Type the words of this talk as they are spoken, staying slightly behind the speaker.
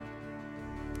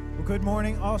Good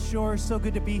morning, All Shore. So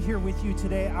good to be here with you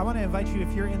today. I want to invite you,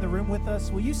 if you're in the room with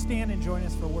us, will you stand and join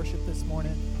us for worship this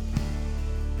morning?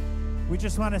 We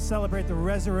just want to celebrate the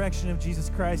resurrection of Jesus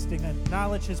Christ and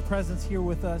acknowledge his presence here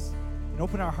with us and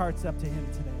open our hearts up to him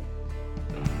today.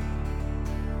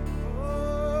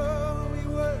 Oh, we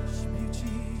worship you,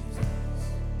 Jesus.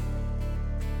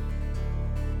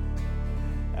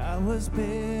 I was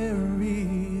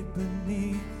buried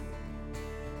beneath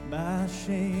my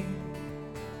shame.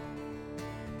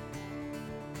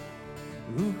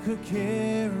 Who could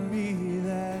carry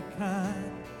that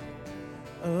kind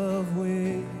of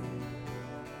weight?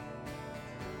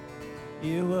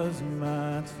 It was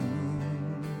my tomb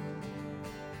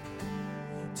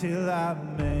till I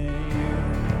met you.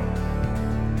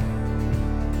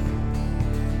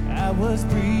 I was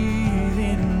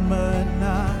breathing but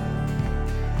not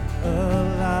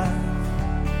alive.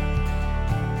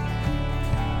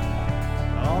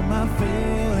 All my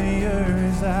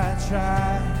failures I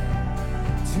tried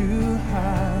to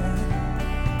hide.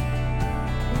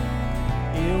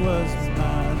 It was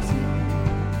my tomb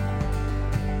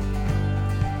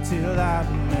till I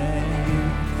met you.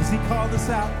 'Cause he called us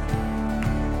out.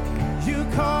 You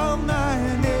called my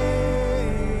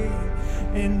name,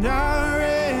 and I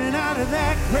ran out of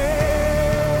that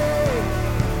grave,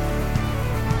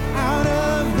 out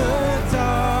of the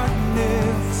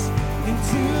darkness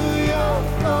into your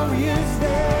glorious day.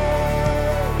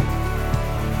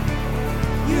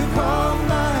 You called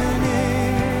my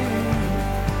name,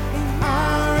 and I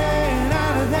ran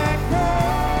out of that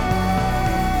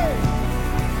grave,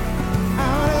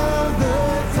 out of the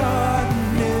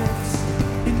darkness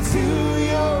into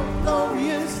your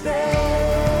glorious day.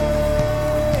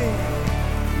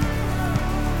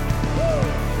 Woo!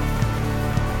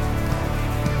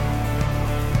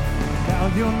 Now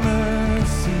your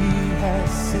mercy has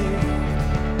saved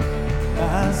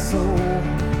my soul.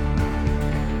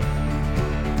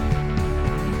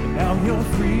 Now your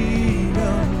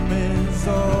freedom is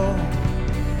all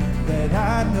that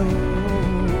I know.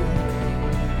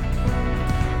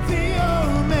 The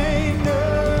old may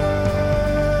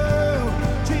know,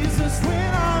 Jesus,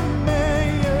 when I met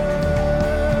you,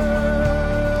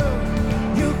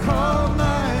 you called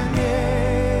my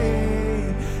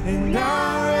name, and I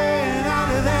ran out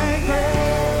of that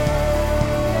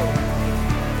grave,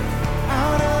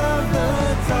 out of the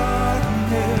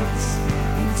darkness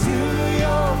into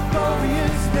your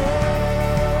glorious day.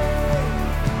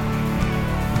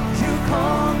 You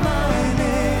called my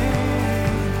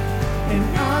name, and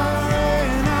I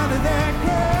ran out of that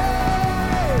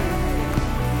grave,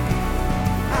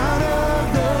 out of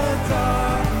the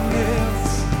darkness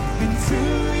into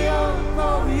your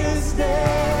glorious day.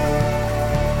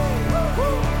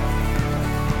 Woo-hoo.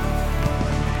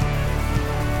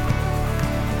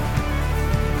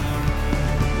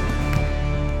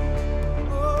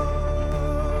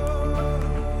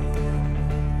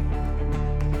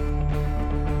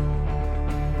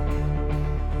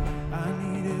 I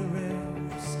needed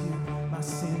rescue, my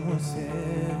sin was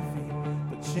heavy,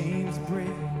 but chains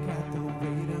break at the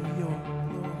weight of your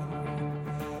glory.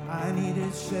 I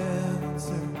needed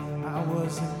shelter, I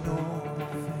was an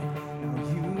orphan, now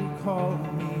you called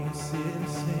me a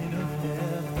citizen of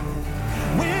heaven.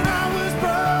 When I was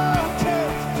broken,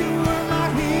 you were my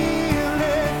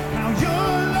healing, now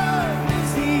your love is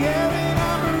the air that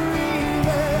I'm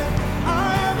breathing. I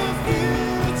have a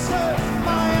future,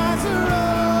 my eyes are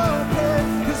open,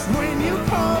 'cause when you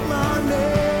call my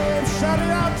name, shout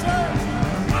it out, church.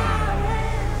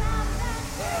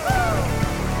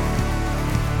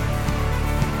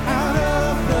 Out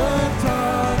of the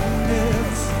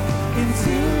darkness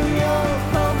into your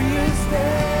glorious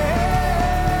day.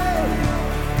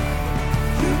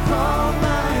 You called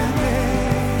my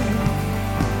name,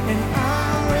 and I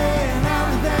ran out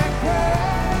of that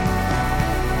grave,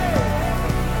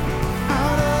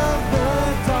 out of the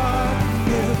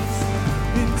darkness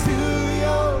into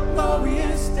your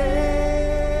glorious day.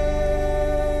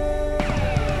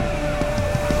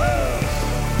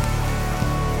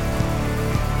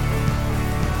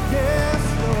 Yes,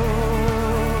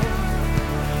 Lord.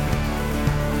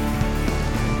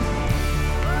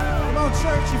 Come on,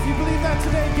 church, if you believe that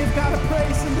today, give God a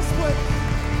praise in this place.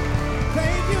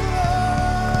 Thank you, Lord.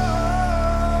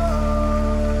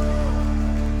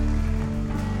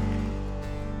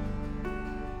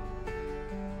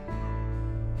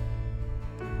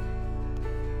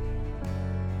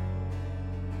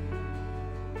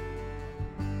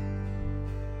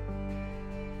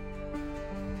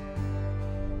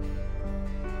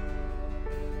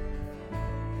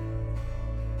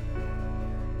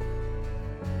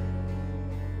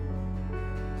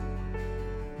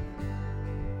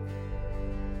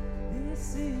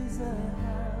 is a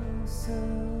house of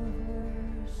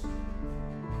worship.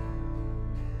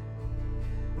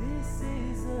 This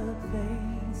is a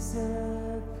place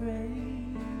of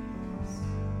praise,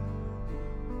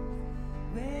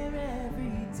 where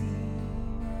every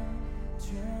demon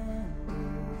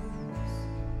trembles,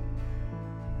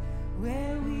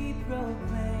 where we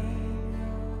proclaim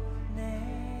your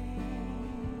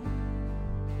name.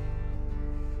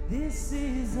 This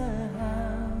is a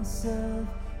house of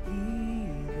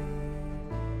healing.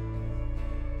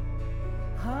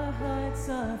 Our hearts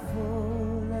are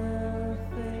full of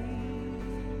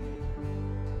faith.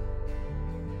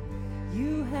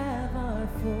 You have our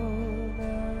full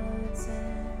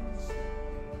attention.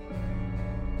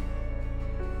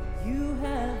 You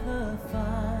have the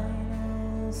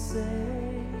final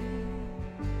say.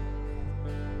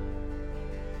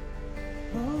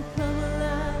 Oh, come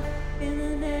alive in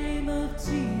the name of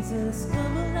Jesus.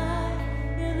 Come alive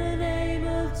in the name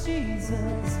of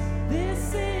Jesus.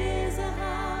 This is a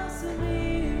house of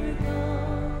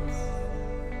miracles.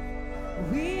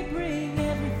 We bring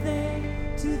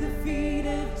everything to the feet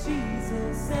of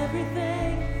Jesus.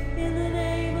 Everything in the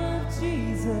name of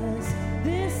Jesus.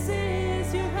 This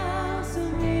is your house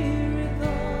of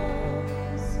miracles.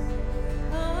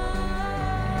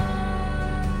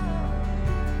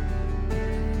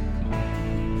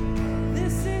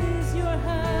 This is your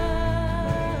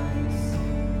house.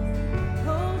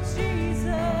 Oh,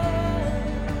 Jesus.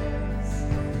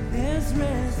 There's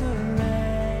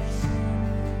resurrection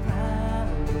power.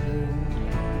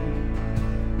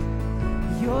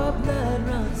 Your blood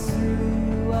runs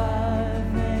through our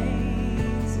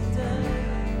veins. It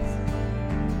does.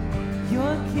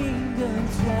 Your kingdom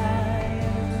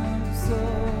triumphs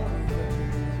over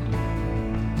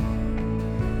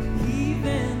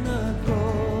even the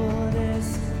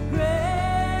coldest grave.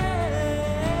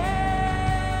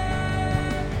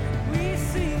 We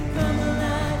sing, come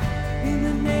alive in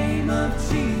the name of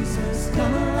Jesus.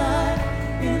 Come alive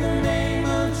in the name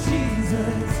of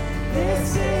Jesus.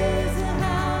 This is a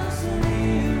house of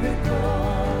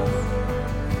miracles.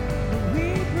 We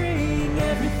bring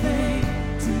everything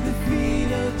to the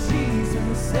feet of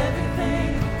Jesus. Everything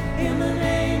in the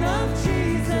name of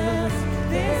Jesus.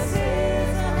 This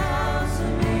is a house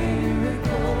of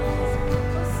miracles.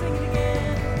 Let's sing it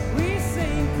again. We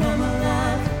sing, come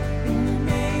alive in the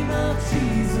name of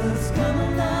Jesus. Come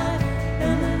alive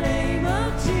in the name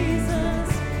of Jesus.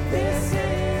 This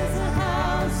is a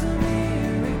house of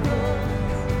miracles.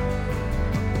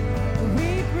 We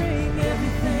bring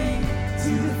everything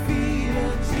to the feet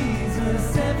of Jesus.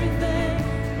 Everything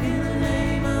in the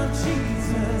name of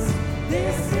Jesus.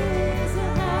 This is a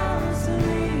house of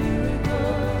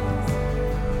miracles.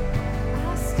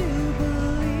 I still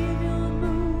believe you're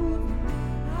moving.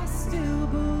 I still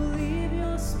believe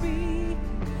you're speaking.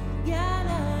 God,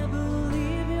 I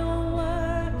believe your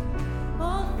word.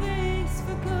 All things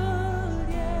for good,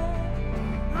 yeah.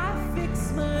 I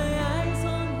fix my eyes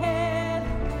on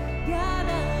heaven. God,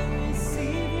 I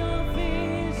receive your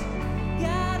vision.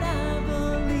 God, I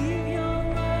believe your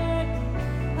word.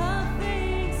 All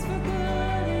things for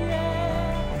good,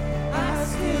 yeah. I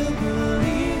still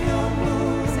believe you're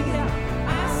moving. Sing it out.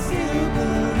 I still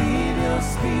believe you're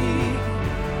speaking.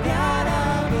 God, I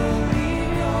believe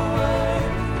your word.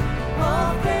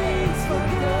 All things for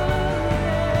good,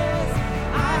 yes.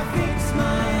 I fix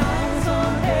my eyes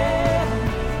on heaven.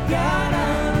 God, I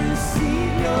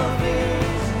receive your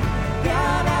vision.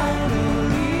 God, I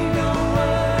believe your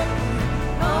word.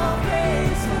 All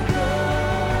things for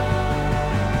good.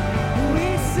 We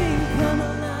sing, come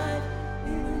alive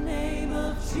in the name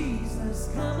of Jesus.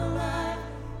 Come alive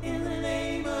in the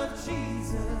name of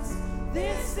Jesus.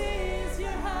 This is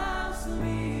your house of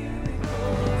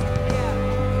miracles.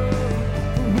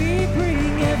 We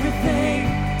bring everything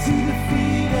to the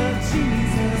feet of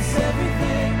Jesus.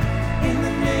 Everything in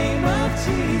the name of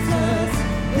Jesus.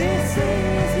 This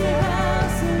is your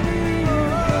house of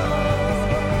miracles.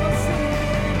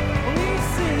 We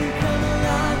sing, come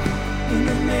alive in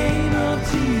the name of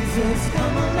Jesus.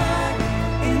 Come alive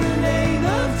in the name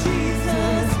of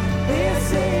Jesus. This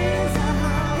is a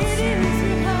house. It is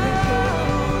your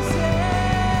house.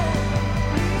 Yeah.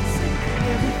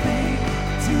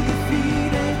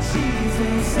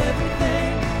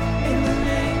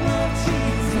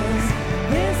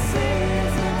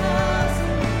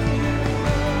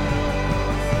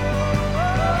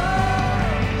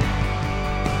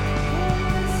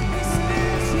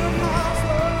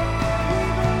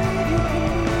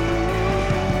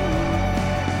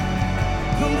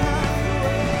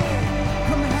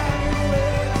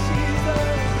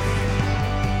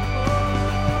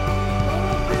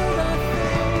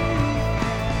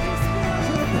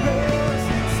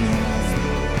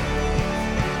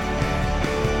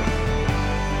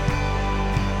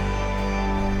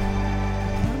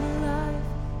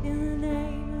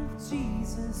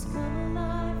 Jesus, come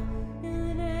alive in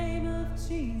the name of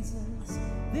Jesus.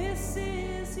 This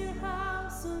is your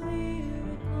house of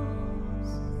miracles.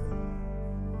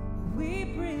 We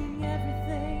bring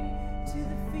everything to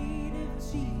the feet of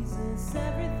Jesus.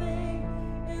 Everything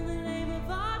in the name of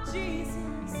our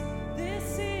Jesus.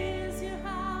 This is your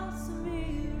house of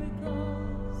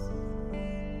miracles.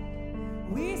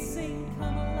 We sing,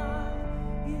 come alive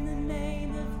in the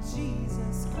name of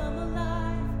Jesus. Come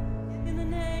alive in the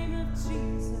name of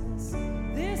Jesus.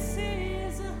 This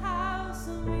is a house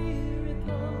of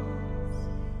miracles.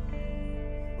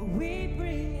 We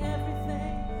bring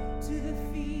everything to the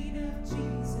feet of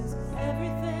Jesus.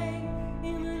 Everything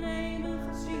in the name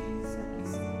of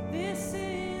Jesus. This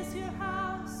is your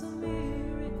house of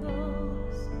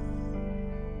miracles.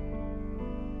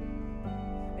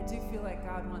 I do feel like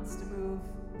God wants to move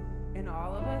in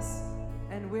all of us,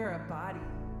 and we're a body.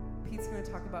 Pete's going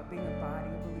to talk about being a body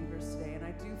of believers today, and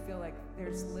I do feel like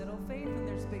there's little faith and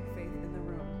there's big faith in the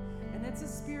room, and it's a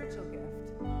spiritual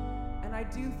gift. And I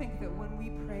do think that when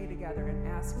we pray together and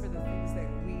ask for the things that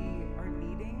we are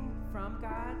needing from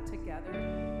God together,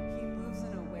 He moves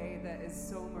in a way that is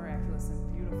so miraculous and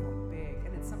beautiful and big,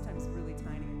 and it's sometimes really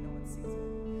tiny and no one sees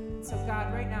it. So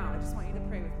God, right now, I just want you to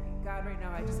pray with me. God, right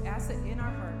now, I just ask that in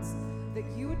our hearts that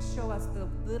you would show us the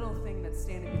little thing that's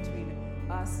standing between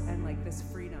us and like this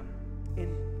freedom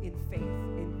in faith,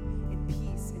 in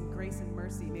peace, in grace and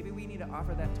mercy. Maybe we need to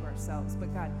offer that to ourselves.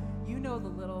 But God, you know the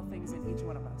little things in each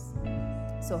one of us.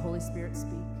 So Holy Spirit,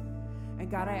 speak. And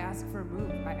God, I ask for a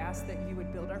move. I ask that you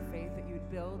would build our faith, that you would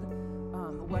build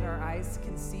what our eyes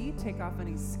can see, take off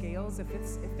any scales. If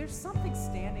there's something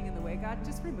standing in the way, God,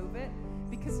 just remove it.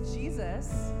 Because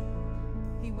Jesus,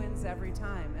 He wins every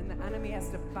time. And the enemy has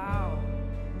to bow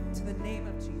to the name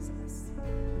of Jesus.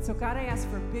 And so God, I ask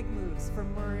for big moves, for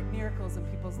miracles in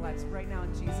people's lives right now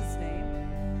in Jesus' name.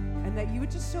 And that you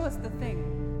would just show us the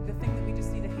thing that we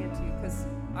just need to hand to you. Because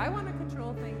I want to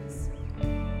control things.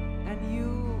 And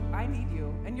I need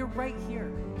you. And you're right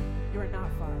here. You are not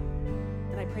far.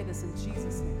 And I pray this in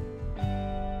Jesus' name.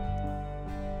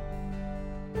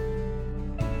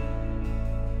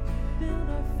 Build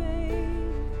our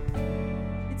faith.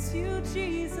 It's you,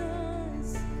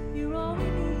 Jesus. You're all we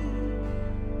need.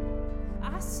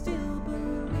 I still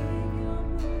believe you'll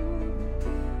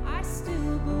move. I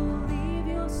still believe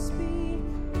you'll speak.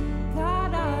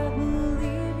 God, I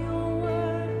believe your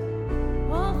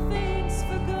word. All things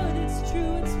for good, it's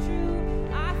true, it's true.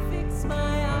 I fix my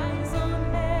eyes on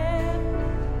heaven.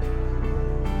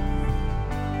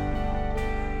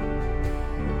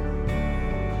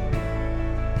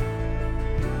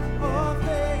 All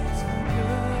things for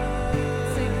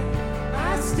good. Sing it.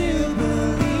 I still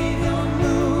believe you'll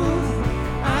move.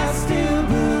 I still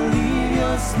believe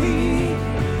you'll speak.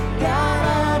 God,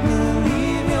 I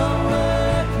believe you're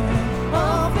working.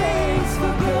 All things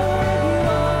for good.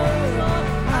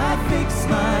 I fix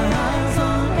my eyes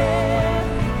on heaven.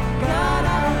 God,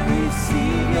 I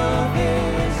receive your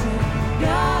vision.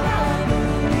 God, I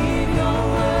believe you're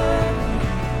working.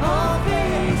 All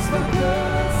things for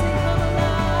good. Sing, come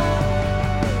alive.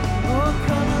 Oh,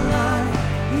 come alive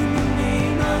in the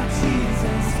name of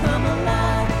Jesus. Come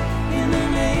alive in the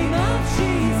name of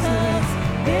Jesus.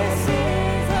 This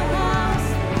is a house.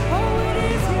 Oh, it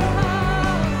is your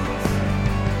house.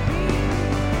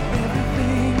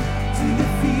 Everything to the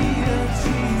feet of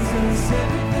Jesus.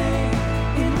 Everything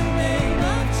in the name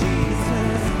of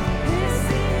Jesus. This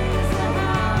is the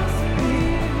house of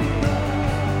miracles.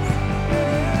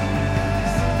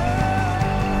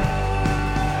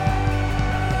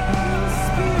 Holy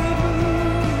Spirit,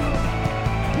 move.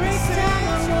 Break down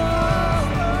the walls.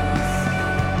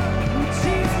 Oh,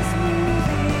 Jesus,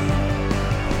 moving.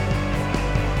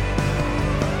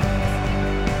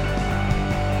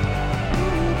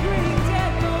 Ooh, bring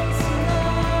dead bones to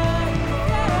life.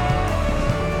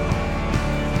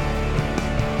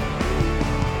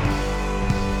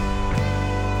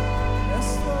 Yes,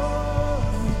 Lord.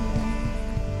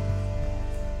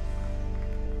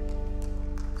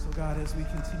 So God, as we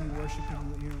continue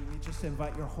worshiping you, we just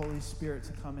invite your Holy Spirit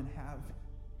to come and have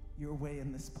your way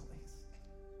in this place.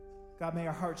 God, may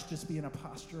our hearts just be in a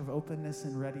posture of openness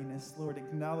and readiness, Lord,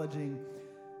 acknowledging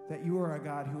that you are a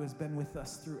God who has been with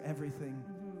us through everything.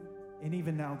 And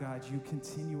even now, God, you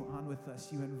continue on with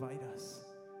us. You invite us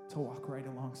to walk right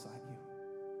alongside you.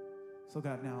 So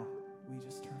God, now we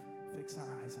just fix our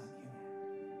eyes on you,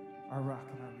 our rock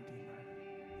and our Redeemer.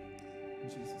 In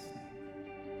Jesus' name.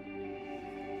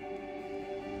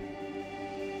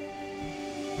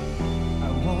 I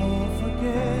won't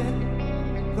forget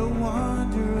the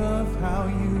wonder of how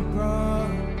you brought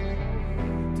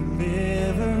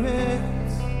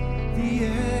deliverance, the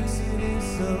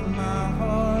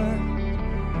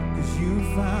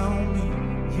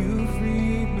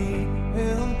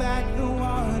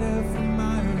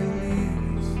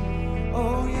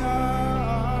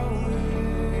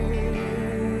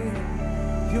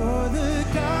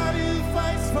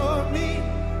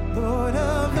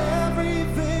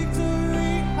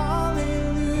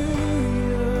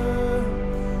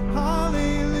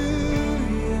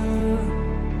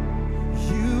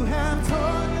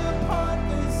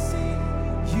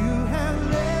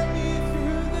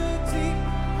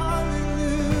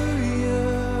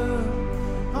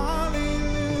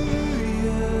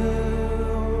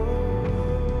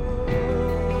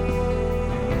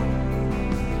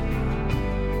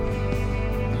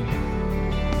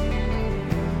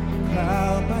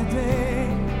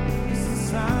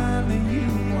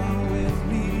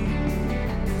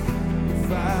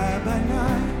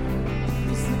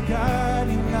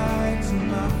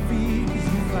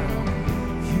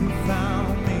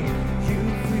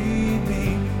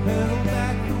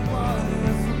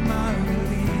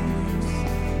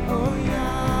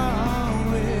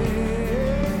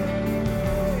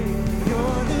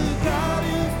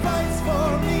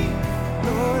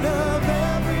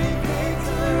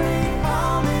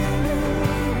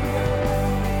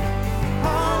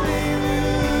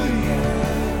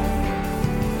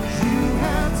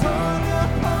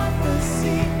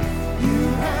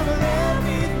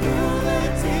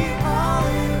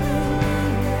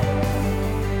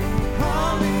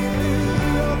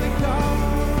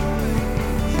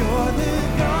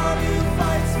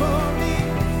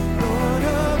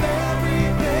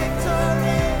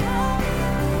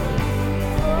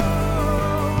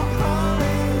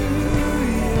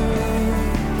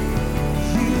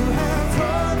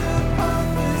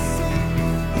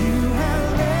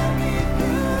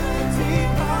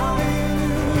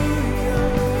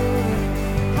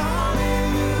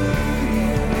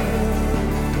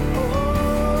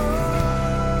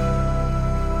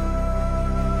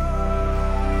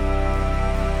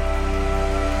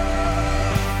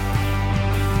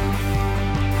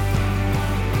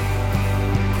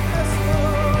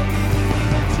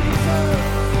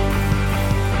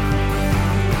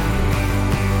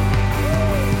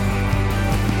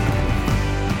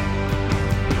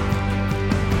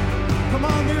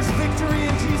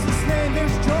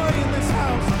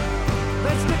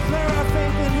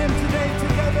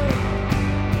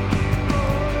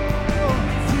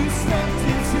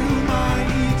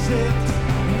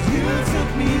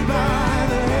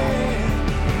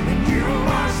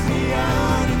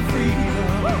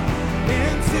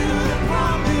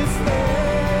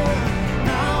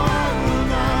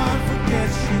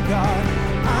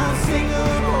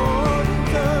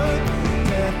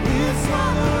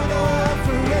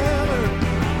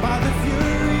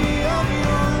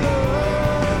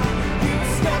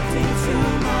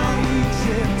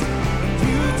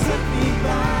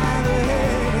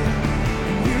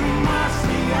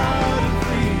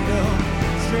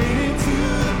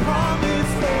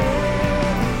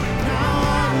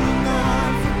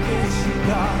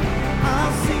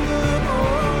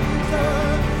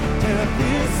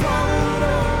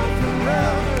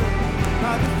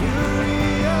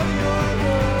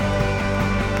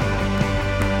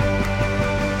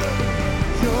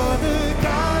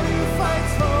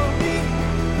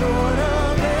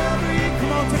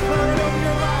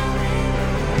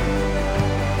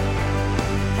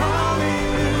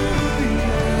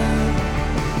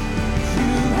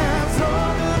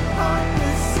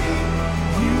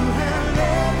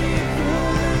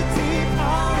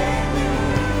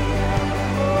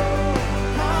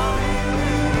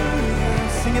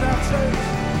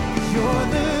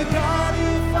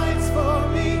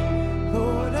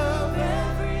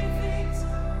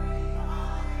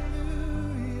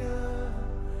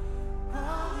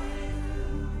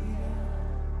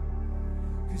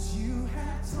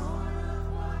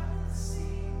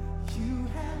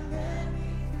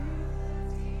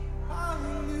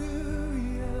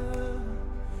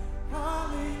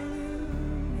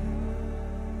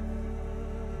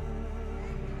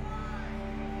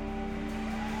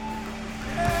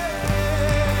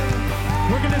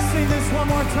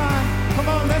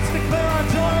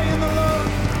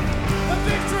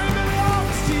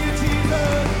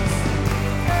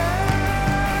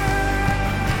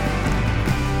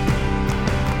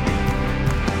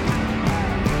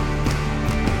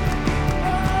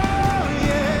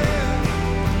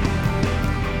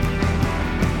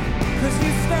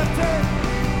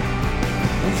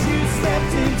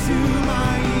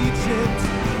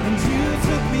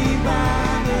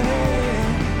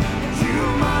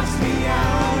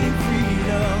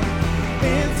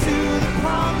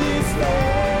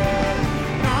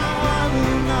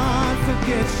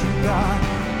God.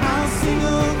 I'll sing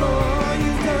of all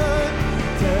you've done.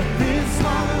 Death is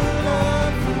swallowed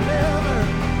up forever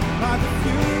by the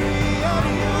fury of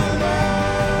your love.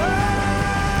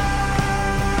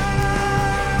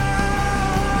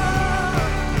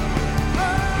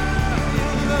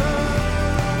 Your love.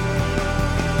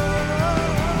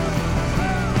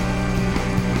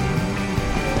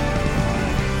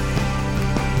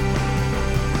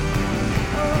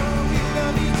 We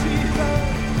love you, Jesus.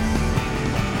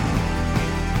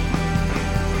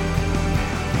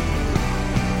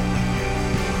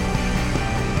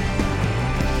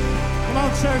 Come on,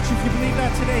 church, if you believe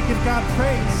that today, give God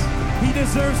praise. He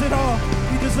deserves it all.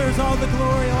 He deserves all the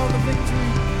glory, all the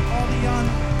victory, all the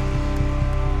honor.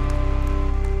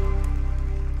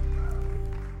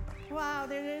 Wow,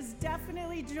 there is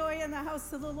definitely joy in the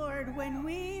house of the Lord when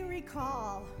we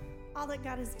recall all that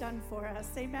God has done for us.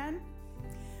 Amen?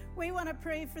 We want to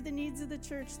pray for the needs of the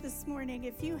church this morning.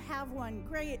 If you have one,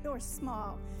 great or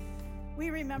small, we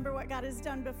remember what God has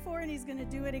done before and He's going to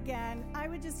do it again. I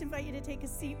would just invite you to take a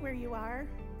seat where you are.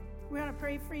 We want to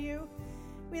pray for you.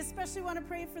 We especially want to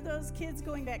pray for those kids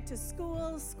going back to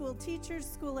school, school teachers,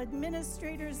 school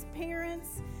administrators,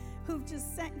 parents who've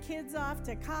just sent kids off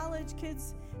to college,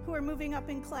 kids who are moving up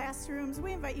in classrooms.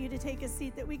 We invite you to take a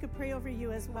seat that we could pray over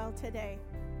you as well today.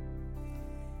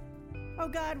 Oh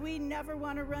God, we never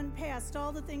want to run past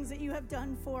all the things that you have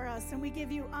done for us, and we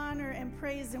give you honor and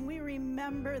praise, and we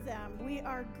remember them. We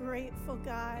are grateful,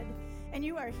 God. And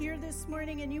you are here this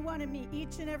morning, and you want to meet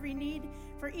each and every need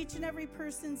for each and every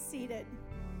person seated.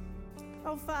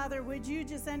 Oh Father, would you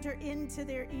just enter into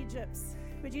their Egypts?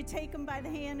 Would you take them by the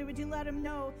hand, and would you let them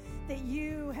know that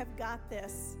you have got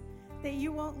this, that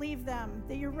you won't leave them,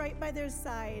 that you're right by their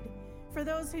side. For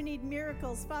those who need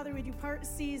miracles, Father, would you part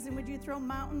seas and would you throw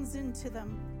mountains into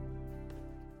them?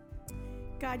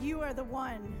 God, you are the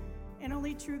one and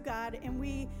only true God, and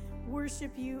we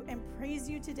worship you and praise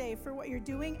you today for what you're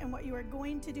doing and what you are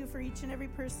going to do for each and every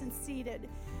person seated.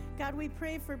 God, we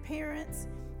pray for parents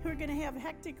who are going to have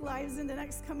hectic lives in the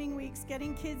next coming weeks,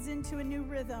 getting kids into a new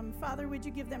rhythm. Father, would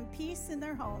you give them peace in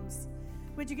their homes?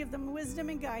 Would you give them wisdom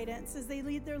and guidance as they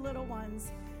lead their little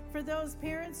ones? For those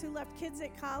parents who left kids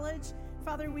at college,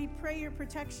 Father, we pray your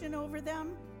protection over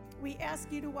them. We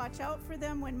ask you to watch out for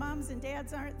them when moms and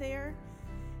dads aren't there.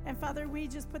 And Father, we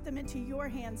just put them into your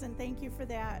hands and thank you for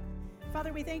that.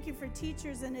 Father, we thank you for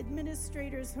teachers and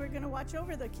administrators who are going to watch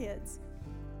over the kids.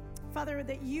 Father,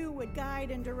 that you would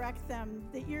guide and direct them,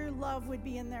 that your love would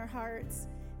be in their hearts,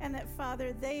 and that,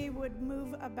 Father, they would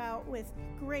move about with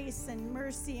grace and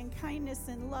mercy and kindness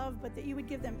and love, but that you would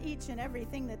give them each and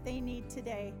everything that they need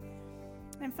today.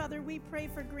 And Father, we pray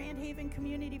for Grand Haven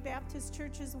Community Baptist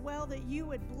Church as well, that you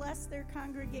would bless their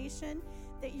congregation,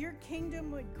 that your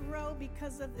kingdom would grow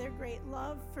because of their great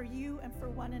love for you and for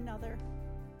one another.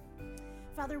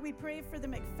 Father, we pray for the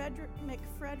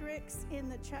McFredericks in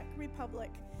the Czech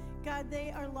Republic. God,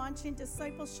 they are launching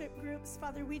discipleship groups.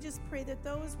 Father, we just pray that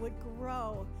those would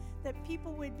grow, that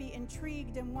people would be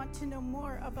intrigued and want to know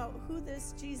more about who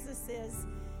this Jesus is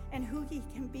and who he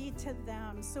can be to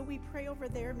them. So we pray over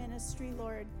their ministry,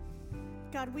 Lord.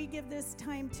 God, we give this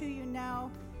time to you now,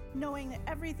 knowing that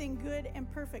everything good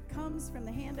and perfect comes from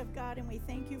the hand of God, and we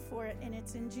thank you for it. And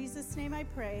it's in Jesus' name I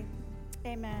pray.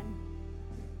 Amen.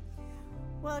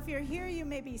 Well, if you're here, you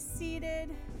may be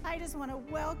seated. I just want to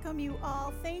welcome you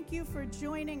all. Thank you for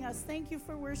joining us. Thank you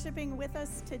for worshiping with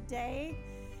us today.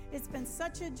 It's been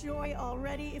such a joy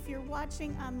already. If you're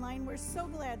watching online, we're so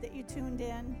glad that you tuned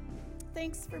in.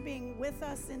 Thanks for being with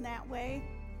us in that way.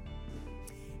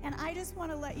 And I just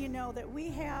want to let you know that we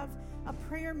have a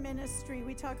prayer ministry.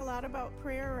 We talk a lot about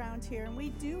prayer around here, and we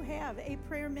do have a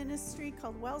prayer ministry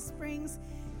called Wellsprings.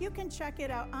 You can check it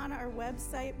out on our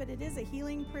website, but it is a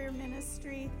healing prayer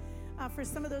ministry for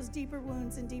some of those deeper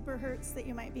wounds and deeper hurts that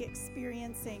you might be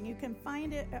experiencing. You can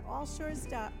find it at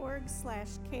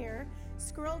allshores.org/care.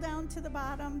 Scroll down to the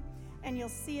bottom, and you'll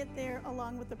see it there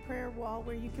along with the prayer wall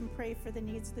where you can pray for the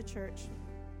needs of the church.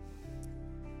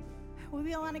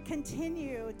 We want to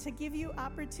continue to give you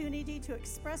opportunity to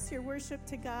express your worship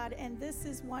to God, and this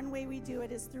is one way we do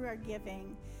it, is through our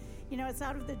giving. You know, it's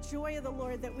out of the joy of the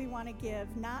Lord that we want to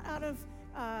give, not out of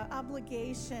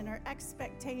obligation or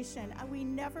expectation. We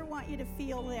never want you to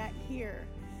feel that here.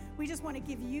 We just want to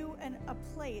give you a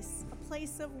place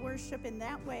of worship in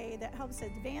that way that helps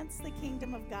advance the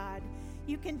kingdom of God.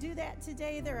 You can do that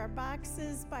today. There are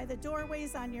boxes by the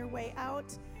doorways on your way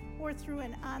out, or through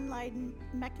an online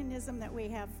mechanism that we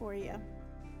have for you.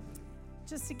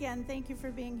 Just again, thank you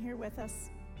for being here with us.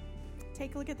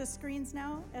 Take a look at the screens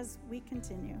now as we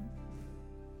continue.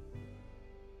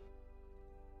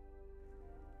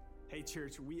 Hey, Hey,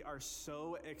 church, we are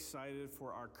so excited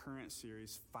for our current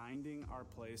series, Finding Our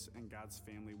Place in God's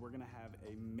Family. We're going to have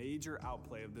a major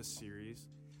outplay of this series,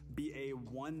 be a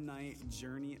one-night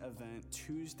journey event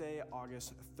Tuesday,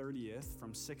 August 30th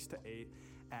from 6 to 8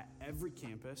 at every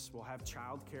campus. We'll have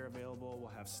childcare available,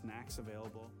 we'll have snacks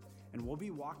available, and we'll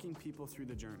be walking people through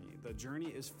the journey. The journey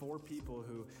is for people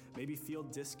who maybe feel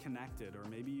disconnected, or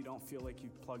maybe you don't feel like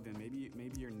you've plugged in, maybe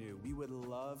you're new. We would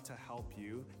love to help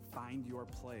you find your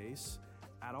place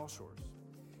at All Shores.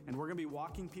 And we're going to be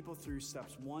walking people through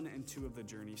steps 1 and 2 of the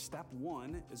journey. Step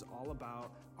 1 is all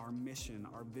about our mission,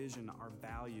 our vision, our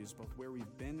values, both where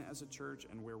we've been as a church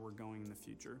and where we're going in the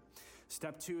future.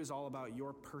 Step 2 is all about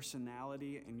your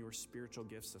personality and your spiritual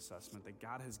gifts assessment, that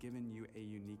God has given you a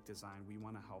unique design. We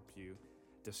want to help you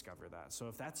discover that. So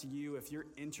if that's you, if you're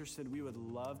interested, we would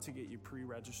love to get you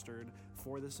pre-registered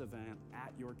for this event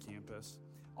at your campus.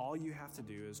 All you have to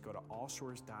do is go to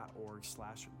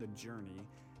allshores.org/thejourney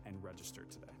and register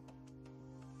today.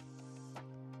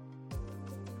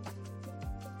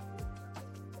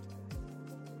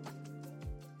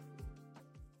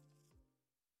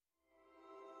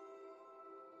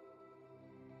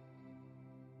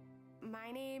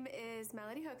 My name is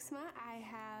Melody Hooksma. I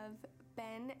have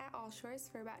been at All Shores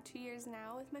for about 2 years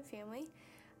now with my family.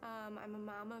 I'm a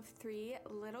mom of 3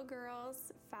 little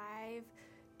girls, 5,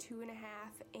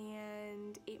 2.5,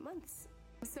 and 8 months.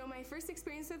 So my first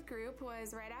experience with group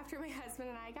was right after my husband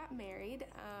and I got married.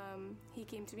 He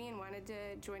came to me and wanted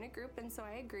to join a group, and so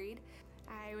I agreed.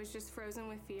 I was just frozen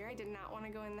with fear. I did not want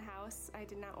to go in the house. I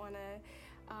did not want to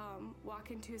walk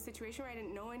into a situation where I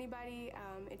didn't know anybody.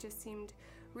 It just seemed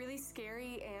really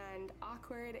scary and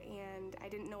awkward, and I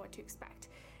didn't know what to expect.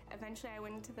 Eventually I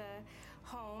went into the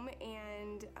home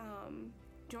and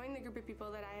joined the group of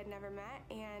people that I had never met,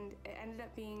 and it ended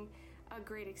up being a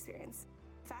great experience.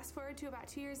 Fast forward to about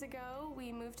 2 years ago,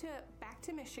 we moved back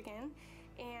to Michigan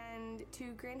and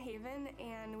to Grand Haven,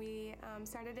 and we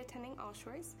started attending All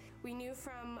Shores. We knew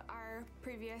from our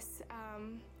previous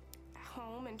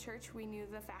home and church, we knew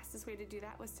the fastest way to do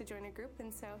that was to join a group,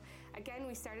 and so again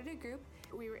we started a group.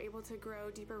 We were able to grow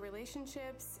deeper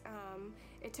relationships.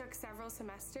 It took several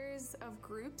semesters of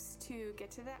groups to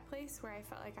get to that place where I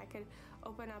felt like I could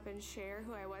open up and share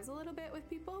who I was a little bit with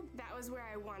people. That was where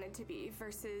I wanted to be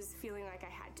versus feeling like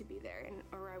I had to be there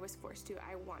or I was forced to.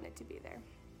 I wanted to be there.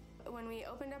 When we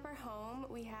opened up our home,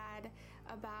 we had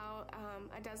about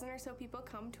a dozen or so people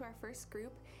come to our first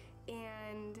group,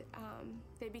 and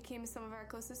they became some of our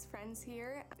closest friends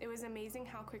here. It was amazing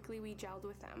how quickly we gelled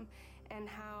with them and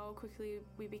how quickly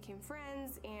we became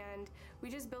friends, and we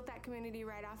just built that community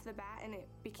right off the bat, and it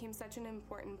became such an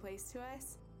important place to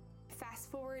us. Fast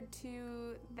forward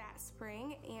to that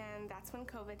spring, and that's when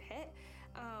COVID hit,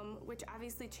 which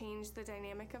obviously changed the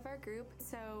dynamic of our group.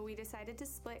 So we decided to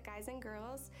split guys and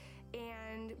girls,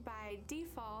 and by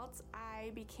default,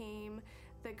 I became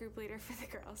the group leader for the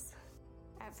girls.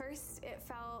 At first, it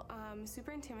felt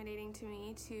super intimidating to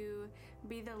me to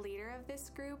be the leader of this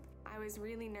group. I was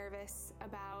really nervous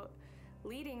about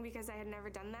leading because I had never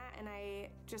done that, and I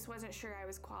just wasn't sure I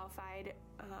was qualified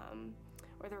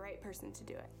or the right person to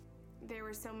do it. There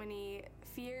were so many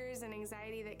fears and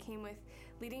anxiety that came with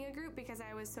leading a group because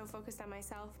I was so focused on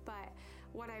myself, but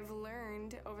what I've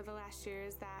learned over the last year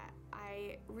is that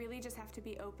I really just have to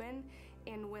be open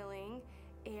and willing,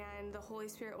 and the Holy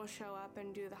Spirit will show up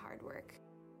and do the hard work.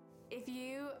 If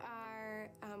you are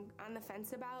on the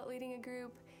fence about leading a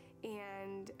group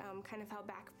and kind of held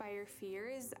back by your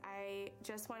fears, I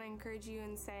just want to encourage you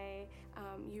and say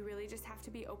you really just have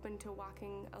to be open to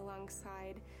walking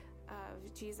alongside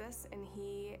of Jesus, and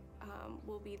He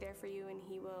will be there for you, and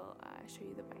He will show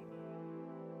you the way.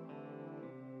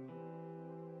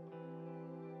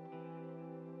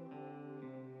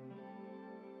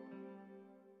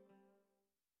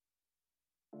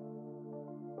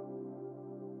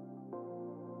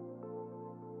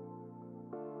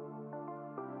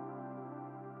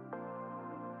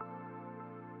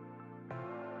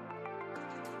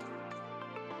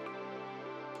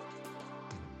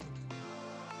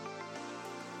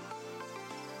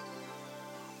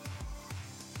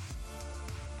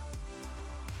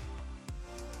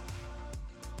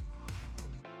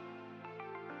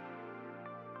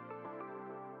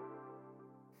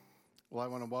 Well, I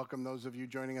want to welcome those of you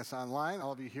joining us online,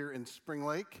 all of you here in Spring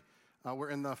Lake. We're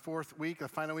in the 4th week, the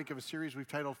final week of a series we've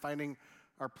titled Finding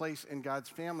Our Place in God's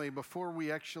Family. Before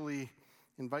we actually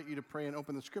invite you to pray and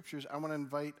open the scriptures, I want to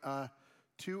invite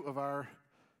 2 of our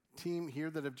team here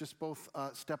that have just both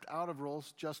stepped out of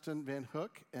roles, Justin Van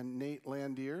Hook and Nate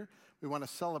Landier. We want to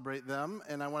celebrate them,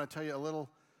 and I want to tell you a little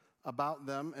about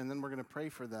them, and then we're going to pray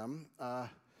for them.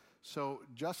 So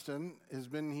Justin has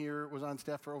been here, was on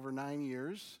staff for over 9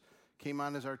 years, came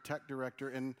on as our tech director,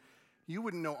 and you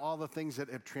wouldn't know all the things that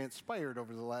have transpired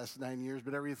over the last 9 years,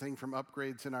 but everything from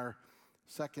upgrades in our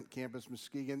second campus,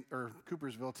 Muskegon, or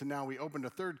Coopersville, to now we opened a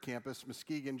third campus,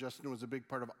 Muskegon. Justin was a big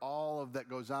part of all of that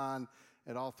goes on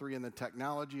at all three in the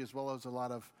technology, as well as a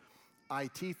lot of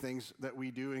IT things that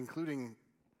we do, including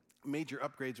major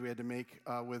upgrades we had to make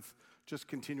with just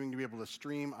continuing to be able to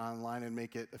stream online and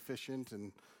make it efficient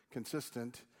and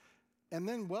consistent. And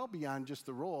then well beyond just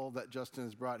the role that Justin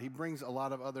has brought, he brings a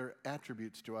lot of other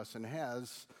attributes to us and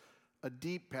has a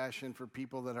deep passion for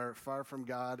people that are far from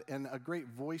God and a great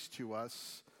voice to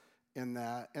us in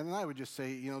that. And then I would just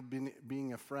say, you know,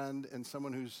 being a friend and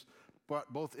someone who's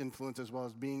brought both influence as well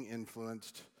as being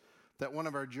influenced, that one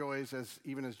of our joys,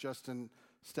 even as Justin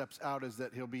steps out, is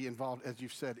that he'll be involved, as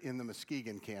you've said, in the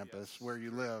Muskegon campus where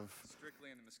you live. Strictly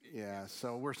in the Muskegon campus.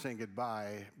 So we're saying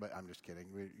goodbye, but I'm just kidding.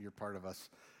 You're part of us.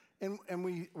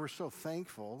 And we're so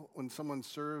thankful when someone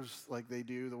serves like they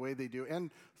do, the way they do, and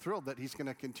thrilled that he's going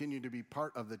to continue to be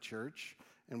part of the church,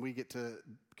 and we get to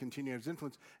continue his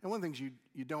influence. And one of the things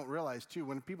you don't realize, too,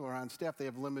 when people are on staff, they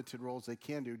have limited roles they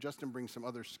can do. Justin brings some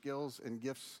other skills and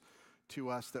gifts to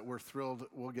us that we're thrilled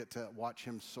we'll get to watch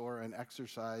him soar and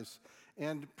exercise,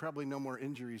 and probably no more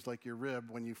injuries like your rib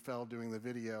when you fell doing the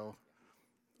video.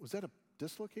 Was that a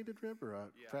dislocated rib or a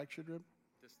fractured rib?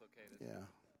 Dislocated. Yeah.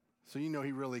 So you know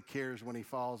he really cares when he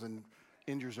falls and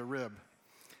injures a rib.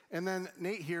 And then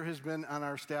Nate here has been on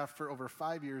our staff for over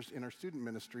 5 years in our student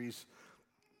ministries.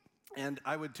 And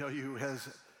I would tell you,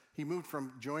 he moved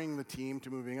from joining the team to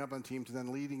moving up on team to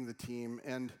then leading the team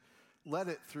and led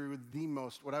it through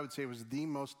what I would say was the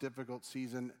most difficult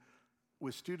season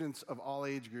with students of all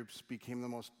age groups became the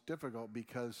most difficult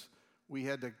because we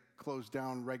had to close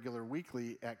down regular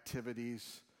weekly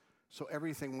activities. So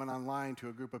everything went online to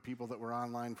a group of people that were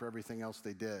online for everything else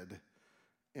they did.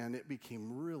 And it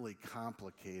became really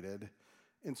complicated.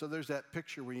 And so there's that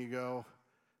picture where you go,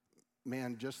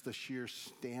 man, just the sheer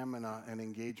stamina and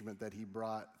engagement that he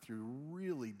brought through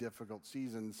really difficult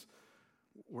seasons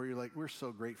where you're like, we're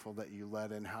so grateful that you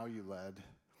led and how you led.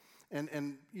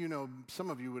 And you know, some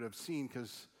of you would have seen,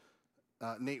 because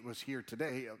Nate was here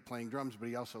today playing drums, but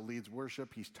he also leads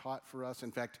worship. He's taught for us.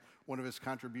 In fact, one of his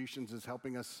contributions is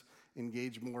helping us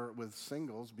engage more with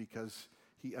singles because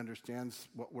he understands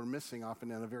what we're missing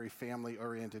often in a very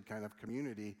family-oriented kind of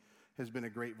community, has been a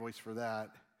great voice for that.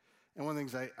 And one of the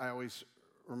things I always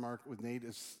remark with Nate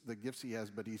is the gifts he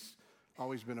has, but he's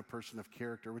always been a person of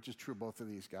character, which is true of both of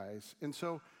these guys. And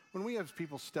so when we have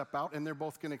people step out, and they're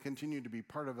both going to continue to be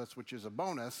part of us, which is a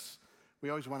bonus, we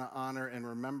always want to honor and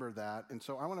remember that. And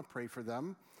so I want to pray for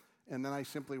them, and then I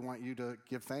simply want you to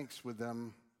give thanks with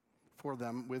them, for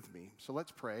them with me. So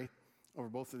let's pray over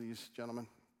both of these gentlemen.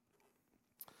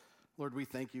 Lord, we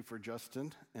thank you for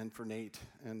Justin and for Nate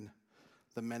and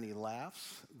the many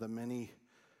laughs, the many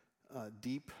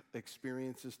deep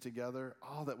experiences together,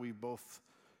 all that we both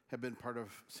have been part of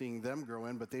seeing them grow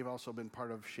in, but they've also been part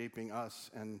of shaping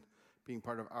us and being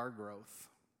part of our growth.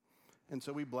 And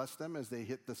so we bless them as they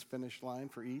hit this finish line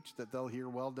for each, that they'll hear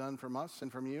well done from us and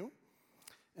from you.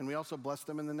 And we also bless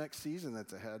them in the next season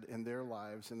that's ahead in their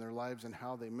lives and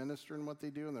how they minister and what they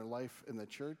do in their life in the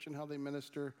church and how they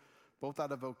minister both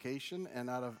out of vocation and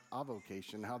out of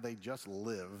avocation, how they just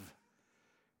live.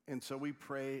 And so we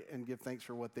pray and give thanks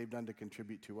for what they've done to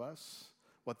contribute to us,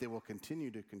 what they will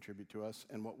continue to contribute to us,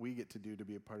 and what we get to do to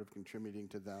be a part of contributing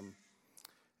to them.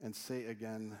 And say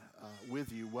again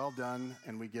with you, well done,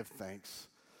 and we give thanks.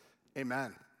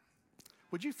 Amen.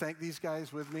 Would you thank these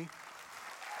guys with me?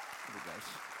 You guys.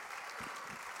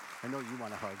 I know you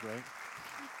want a hug, right?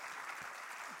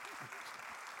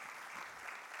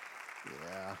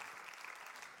 Yeah.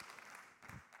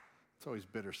 It's always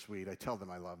bittersweet. I tell them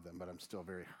I love them, but I'm still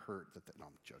very hurt that no,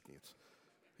 I'm joking.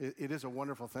 It is a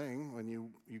wonderful thing when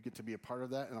you get to be a part of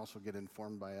that and also get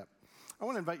informed by it. I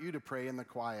want to invite you to pray in the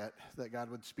quiet that God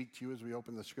would speak to you as we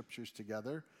open the scriptures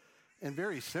together. And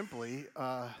very simply,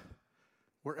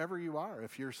 wherever you are,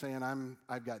 if you're saying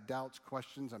I've got doubts,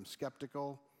 questions, I'm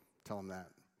skeptical, tell them that.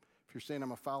 If you're saying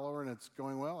I'm a follower and it's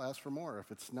going well, ask for more.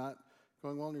 If it's not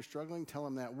going well and you're struggling, tell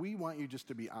them that. We want you just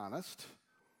to be honest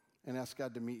and ask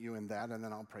God to meet you in that, and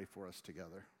then I'll pray for us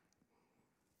together.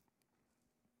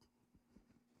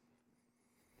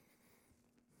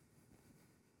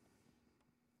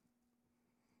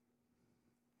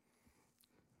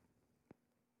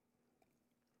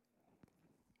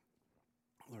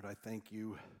 Lord, I thank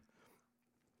you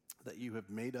that you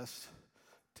have made us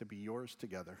to be yours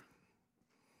together.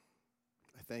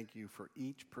 I thank you for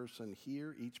each person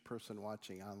here, each person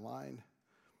watching online,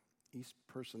 each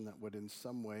person that would in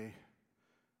some way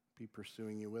be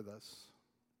pursuing you with us.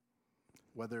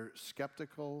 Whether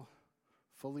skeptical,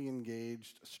 fully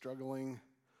engaged, struggling,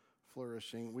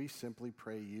 flourishing, we simply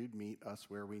pray you'd meet us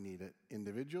where we need it,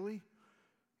 individually,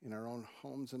 in our own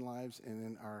homes and lives, and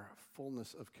in our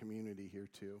fullness of community here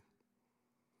too.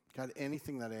 God,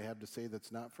 anything that I have to say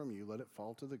that's not from you, let it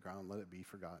fall to the ground, let it be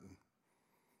forgotten.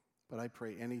 But I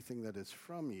pray anything that is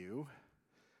from you,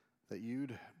 that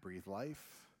you'd breathe life,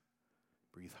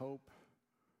 breathe hope,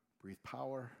 breathe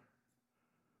power,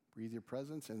 breathe your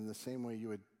presence, and in the same way you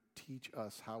would teach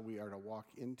us how we are to walk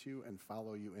into and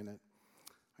follow you in it.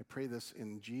 I pray this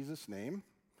in Jesus' name.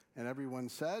 And everyone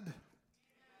said,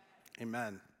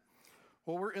 Amen.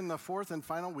 Well, we're in the fourth and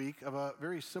final week of a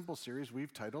very simple series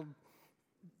we've titled,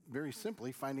 very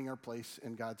simply, Finding Our Place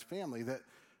in God's Family. That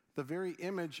the very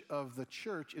image of the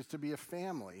church is to be a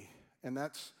family, and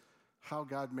that's how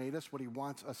God made us, what he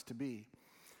wants us to be.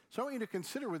 So I want you to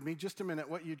consider with me just a minute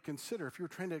what you'd consider if you were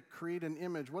trying to create an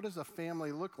image. What does a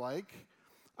family look like?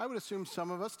 I would assume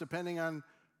some of us, depending on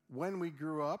when we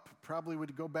grew up, probably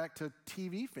would go back to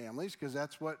TV families, because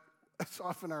that's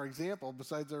often our example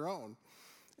besides our own.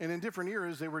 And in different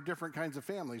eras, they were different kinds of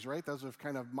families, right? Those have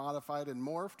kind of modified and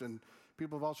morphed, and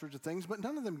people of all sorts of things, but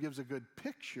none of them gives a good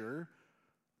picture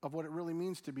of what it really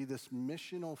means to be this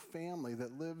missional family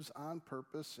that lives on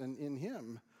purpose and in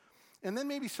him. And then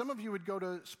maybe some of you would go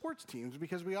to sports teams,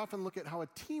 because we often look at how a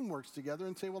team works together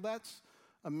and say, well, that's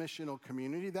a missional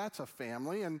community, that's a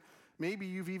family, and maybe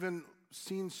you've even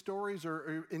seen stories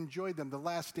or enjoyed them. The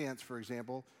Last Dance, for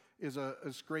example, is a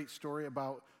great story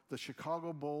about the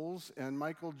Chicago Bulls and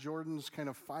Michael Jordan's kind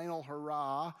of final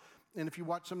hurrah. And if you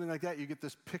watch something like that, you get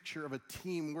this picture of a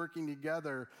team working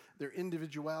together, their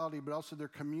individuality, but also their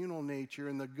communal nature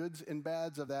and the goods and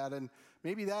bads of that. And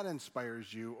maybe that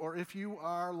inspires you. Or if you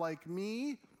are like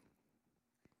me,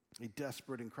 a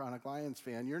desperate and chronic Lions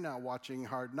fan, you're now watching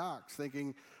Hard Knocks,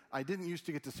 thinking, I didn't used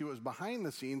to get to see what was behind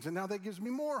the scenes, and now that gives me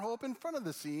more hope in front of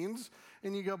the scenes.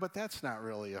 And you go, but that's not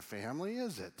really a family,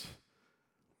 is it?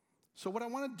 So what I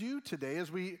want to do today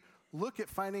as we look at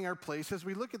finding our place, as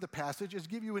we look at the passage, is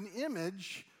give you an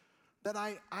image that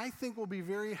I think will be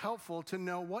very helpful to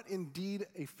know what indeed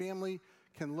a family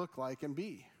can look like and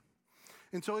be.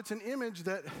 And so it's an image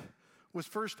that was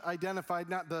first identified,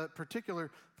 not the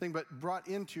particular thing, but brought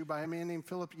into by a man named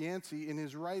Philip Yancey in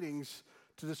his writings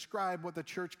to describe what the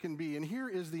church can be. And here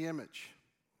is the image.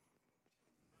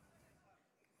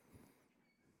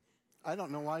 I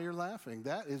don't know why you're laughing.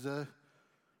 That is a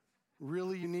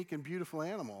really unique and beautiful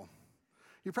animal.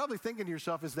 You're probably thinking to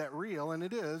yourself, is that real? And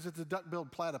it is. It's a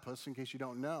duck-billed platypus, in case you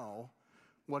don't know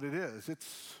what it is.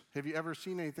 Have you ever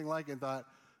seen anything like it and thought,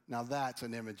 now that's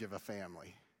an image of a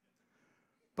family?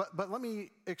 But let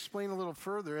me explain a little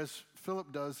further, as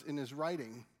Philip does in his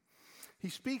writing. He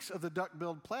speaks of the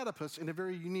duck-billed platypus in a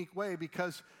very unique way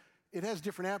because it has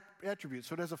different attributes.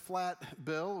 So it has a flat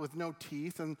bill with no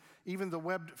teeth, and even the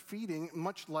webbed feeding,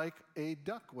 much like a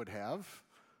duck would have,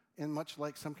 and much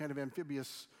like some kind of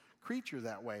amphibious creature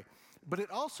that way. But it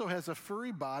also has a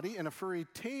furry body and a furry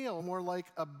tail, more like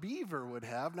a beaver would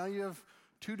have. Now you have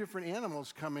two different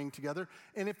animals coming together.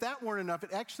 And if that weren't enough,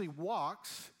 it actually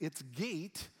walks. Its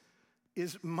gait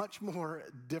is much more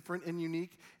different and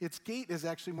unique. Its gait is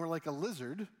actually more like a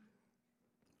lizard.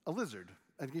 A lizard.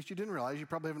 In case you didn't realize, you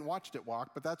probably haven't watched it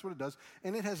walk, but that's what it does.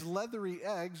 And it has leathery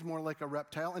eggs, more like a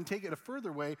reptile. And take it a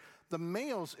further way, the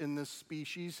males in this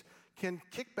species can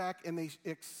kick back and they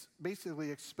basically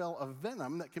expel a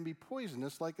venom that can be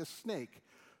poisonous like a snake.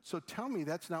 So tell me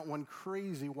that's not one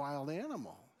crazy wild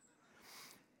animal.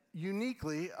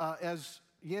 Uniquely, as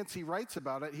Yancey writes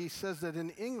about it, he says that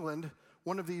in England,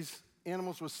 one of these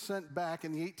animals was sent back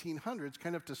in the 1800s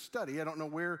kind of to study. I don't know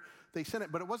where they sent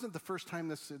it, but it wasn't the first time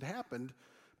this had happened.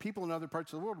 People in other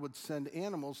parts of the world would send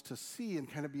animals to see and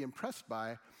kind of be impressed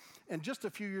by. And just a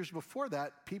few years before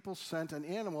that, people sent an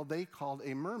animal they called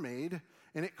a mermaid,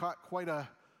 and it caught quite a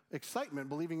excitement,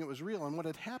 believing it was real. And what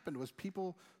had happened was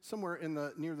people somewhere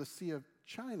near the Sea of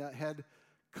China had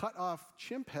cut off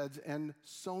chimp heads and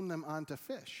sewn them onto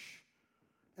fish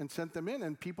and sent them in.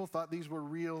 And people thought these were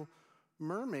real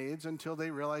mermaids until they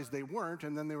realized they weren't,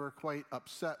 and then they were quite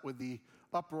upset with the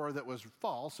uproar that was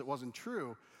false. It wasn't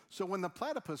true. So when the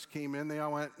platypus came in, they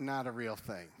all went, not a real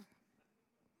thing.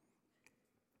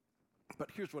 But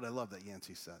here's what I love that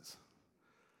Yancey says.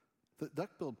 The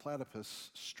duck-billed platypus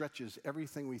stretches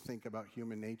everything we think about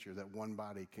human nature, that one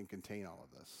body can contain all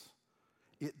of this.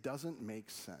 It doesn't make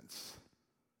sense.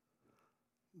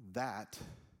 That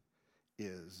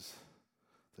is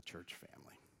the church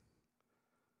family.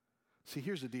 See,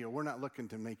 here's the deal. We're not looking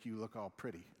to make you look all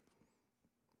pretty.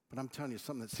 But I'm telling you,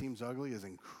 something that seems ugly is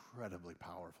incredibly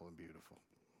powerful and beautiful.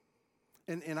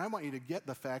 And I want you to get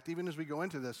the fact, even as we go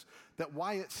into this, that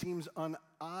why it seems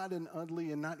odd and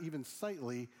ugly and not even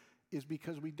sightly is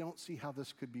because we don't see how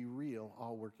this could be real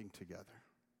all working together.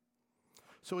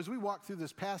 So as we walk through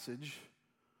this passage,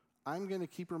 I'm going to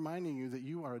keep reminding you that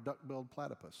you are a duck-billed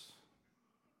platypus.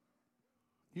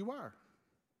 You are.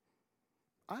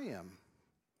 I am.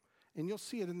 And you'll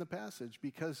see it in the passage,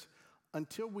 because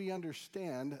until we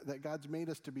understand that God's made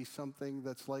us to be something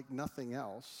that's like nothing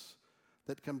else,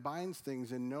 that combines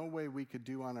things in no way we could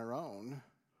do on our own,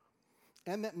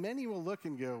 and that many will look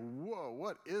and go, whoa,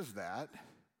 what is that?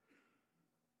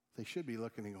 They should be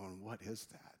looking and going, what is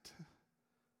that?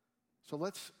 So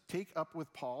let's take up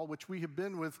with Paul, which we have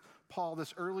been with Paul,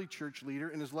 this early church leader,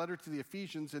 in his letter to the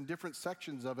Ephesians, in different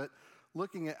sections of it,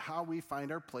 looking at how we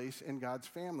find our place in God's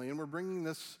family. And we're bringing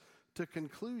this to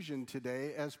conclusion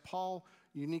today as Paul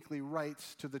uniquely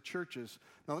writes to the churches.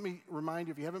 Now let me remind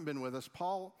you, if you haven't been with us,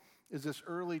 Paul is this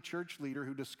early church leader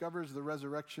who discovers the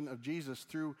resurrection of Jesus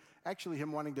through actually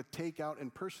him wanting to take out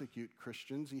and persecute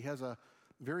Christians. He has a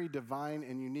very divine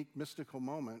and unique mystical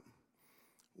moment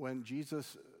when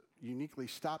Jesus uniquely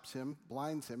stops him,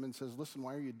 blinds him, and says, listen,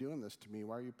 why are you doing this to me?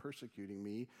 Why are you persecuting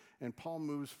me? And Paul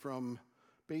moves from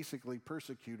basically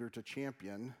persecutor to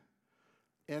champion.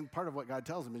 And part of what God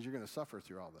tells him is you're going to suffer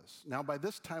through all this. Now, by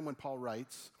this time when Paul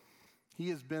writes, he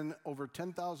has been over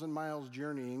 10,000 miles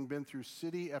journeying, been through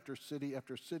city after city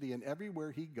after city, and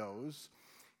everywhere he goes,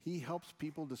 he helps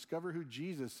people discover who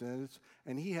Jesus is,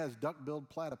 and he has duck-billed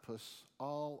platypus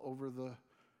all over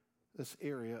this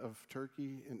area of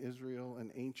Turkey and Israel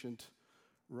and ancient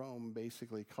Rome,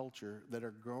 basically, culture that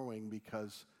are growing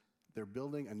because they're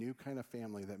building a new kind of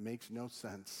family that makes no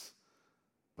sense,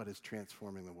 but is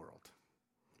transforming the world.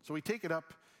 So we take it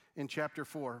up in chapter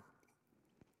 4.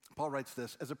 Paul writes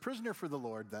this, as a prisoner for the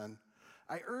Lord, then,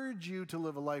 I urge you to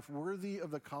live a life worthy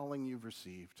of the calling you've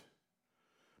received.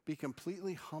 Be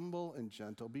completely humble and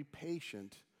gentle. Be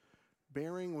patient,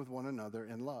 bearing with one another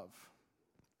in love.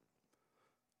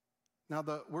 Now,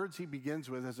 the words he begins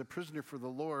with, as a prisoner for the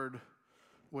Lord,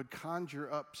 would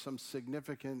conjure up some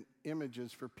significant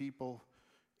images for people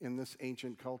in this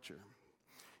ancient culture.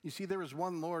 You see, there was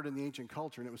one Lord in the ancient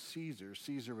culture, and it was Caesar.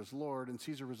 Caesar was Lord, and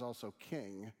Caesar was also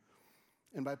king.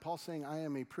 And by Paul saying, I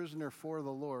am a prisoner for the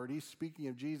Lord, he's speaking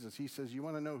of Jesus. He says, you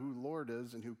want to know who Lord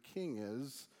is and who king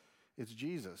is? It's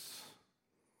Jesus.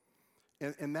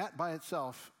 And that by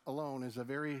itself alone is a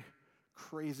very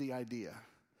crazy idea.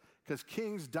 Because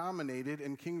kings dominated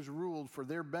and kings ruled for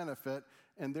their benefit,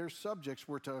 and their subjects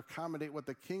were to accommodate what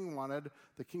the king wanted.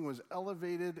 The king was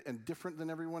elevated and different than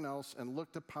everyone else and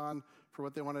looked upon for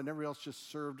what they wanted, and everybody else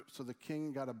just served so the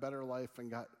king got a better life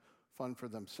and got fun for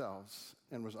themselves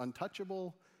and was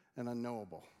untouchable and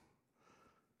unknowable.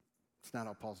 It's not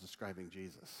how Paul's describing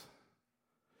Jesus.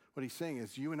 What he's saying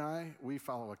is you and I, we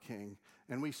follow a king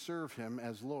and we serve him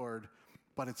as Lord,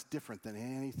 but it's different than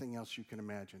anything else you can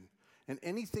imagine. And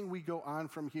anything we go on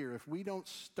from here, if we don't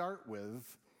start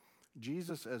with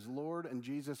Jesus as Lord and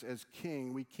Jesus as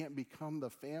King, we can't become the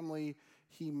family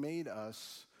he made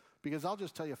us. Because I'll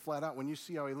just tell you flat out, when you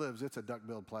see how he lives, it's a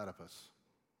duck-billed platypus.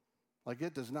 Like,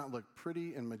 it does not look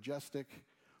pretty and majestic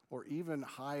or even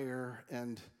higher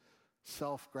and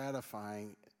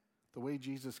self-gratifying. The way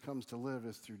Jesus comes to live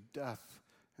is through death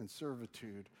and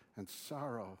servitude and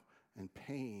sorrow and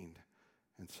pain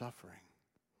and suffering.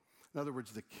 In other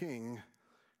words, the king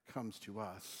comes to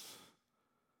us,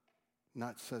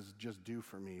 not says, just do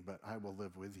for me, but I will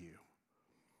live with you.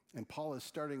 And Paul is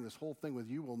starting this whole thing with,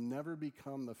 you will never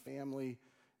become the family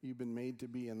you've been made to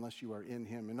be unless you are in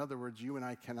him. In other words, you and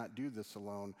I cannot do this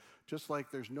alone. Just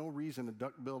like there's no reason a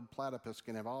duck-billed platypus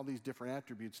can have all these different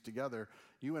attributes together,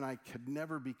 you and I could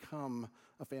never become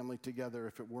a family together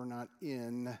if it were not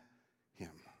in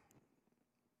him.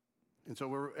 And so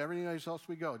wherever else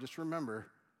we go, just remember,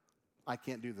 I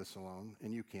can't do this alone,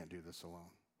 and you can't do this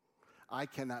alone. I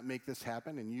cannot make this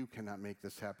happen, and you cannot make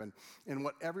this happen. And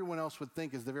what everyone else would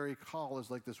think is the very call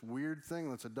is like this weird thing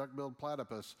that's a duck-billed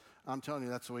platypus. I'm telling you,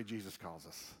 that's the way Jesus calls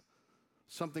us.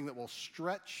 Something that will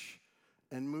stretch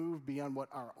and move beyond what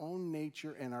our own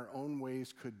nature and our own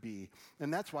ways could be.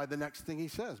 And that's why the next thing he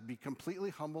says, be completely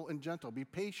humble and gentle. Be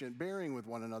patient, bearing with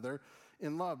one another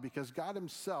in love, because God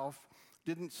himself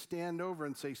didn't stand over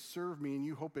and say, serve me and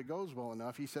you hope it goes well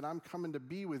enough. He said, I'm coming to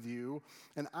be with you,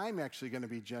 and I'm actually going to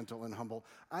be gentle and humble.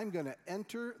 I'm going to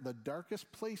enter the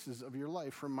darkest places of your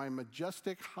life. From my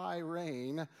majestic high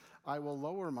reign, I will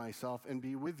lower myself and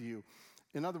be with you.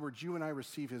 In other words, you and I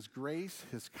receive his grace,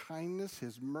 his kindness,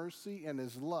 his mercy, and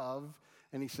his love.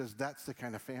 And he says, that's the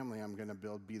kind of family I'm going to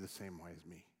build. Be the same way as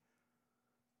me.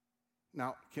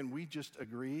 Now, can we just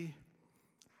agree?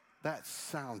 That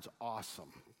sounds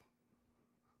awesome.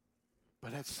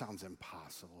 But that sounds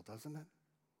impossible, doesn't it?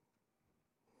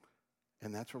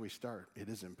 And that's where we start. It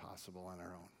is impossible on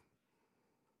our own.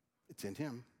 It's in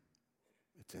him.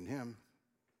 It's in him.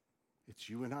 It's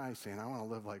you and I saying, I want to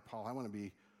live like Paul. I want to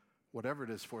be whatever it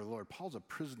is for the Lord. Paul's a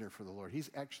prisoner for the Lord. He's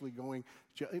actually going,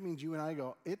 it means you and I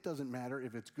go, it doesn't matter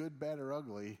if it's good, bad, or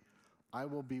ugly. I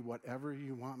will be whatever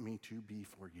you want me to be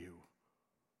for you.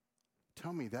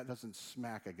 Tell me that doesn't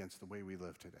smack against the way we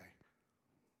live today.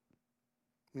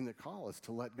 I mean, the call is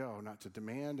to let go, not to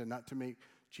demand, and not to make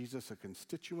Jesus a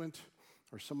constituent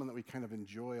or someone that we kind of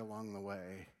enjoy along the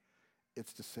way.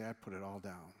 It's to say, I put it all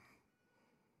down.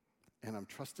 And I'm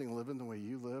trusting living the way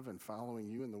you live and following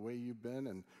you in the way you've been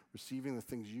and receiving the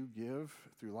things you give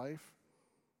through life.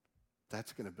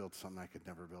 That's going to build something I could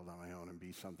never build on my own and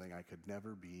be something I could never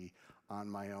be on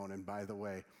my own. And by the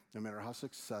way, no matter how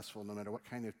successful, no matter what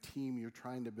kind of team you're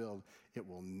trying to build, it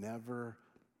will never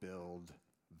build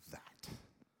that.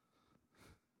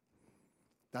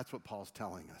 That's what Paul's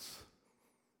telling us.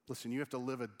 Listen, you have to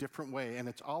live a different way, and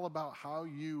it's all about how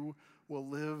you will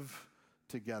live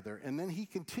together. And then he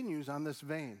continues on this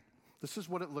vein. This is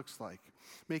what it looks like.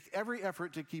 Make every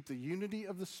effort to keep the unity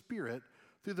of the Spirit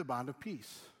through the bond of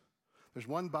peace. There's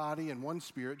one body and one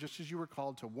Spirit, just as you were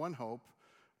called to one hope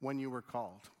when you were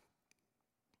called.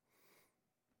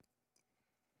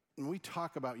 And we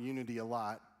talk about unity a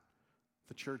lot.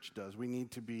 The church does. We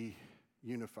need to be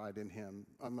unified in him.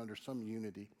 I'm under some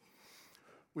unity.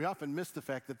 We often miss the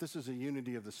fact that this is a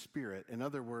unity of the Spirit. In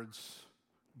other words,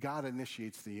 God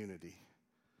initiates the unity.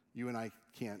 You and I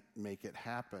can't make it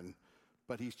happen,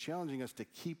 but he's challenging us to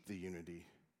keep the unity.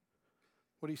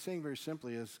 What he's saying very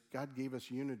simply is God gave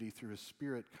us unity through his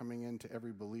Spirit coming into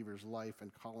every believer's life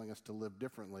and calling us to live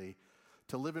differently,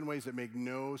 to live in ways that make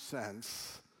no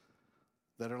sense,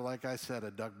 that are, like I said, a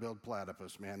duck-billed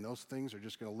platypus, man. Those things are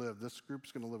just going to live. This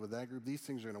group's going to live with that group. These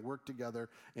things are going to work together,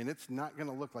 and it's not going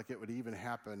to look like it would even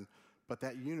happen, but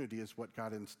that unity is what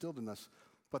God instilled in us.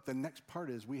 But the next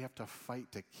part is we have to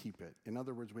fight to keep it. In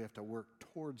other words, we have to work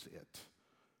towards it.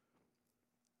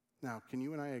 Now, can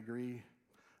you and I agree,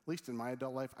 at least in my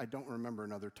adult life, I don't remember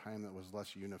another time that was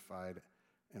less unified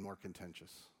and more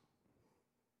contentious.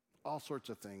 All sorts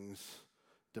of things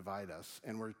divide us,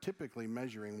 and we're typically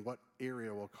measuring what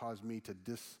area will cause me to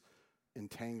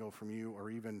disentangle from you or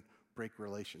even break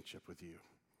relationship with you.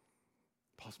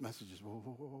 Paul's message is, whoa,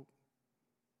 whoa, whoa.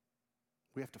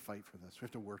 We have to fight for this. We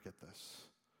have to work at this.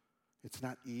 It's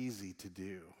not easy to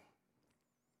do.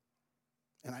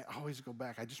 And I always go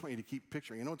back. I just want you to keep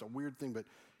picturing. I know it's a weird thing, but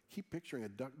keep picturing a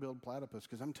duck-billed platypus,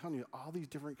 because I'm telling you, all these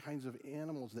different kinds of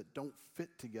animals that don't fit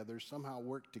together somehow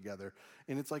work together.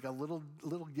 And it's like a little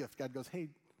gift. God goes, hey,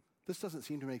 this doesn't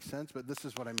seem to make sense, but this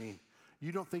is what I mean.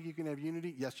 You don't think you can have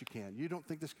unity? Yes, you can. You don't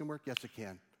think this can work? Yes, it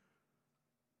can.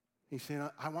 He's saying,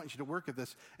 I want you to work at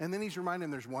this. And then he's reminding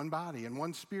them there's one body and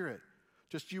one Spirit.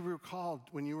 Just you were called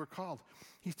when you were called.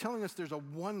 He's telling us there's a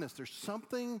oneness. There's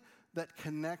something that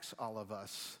connects all of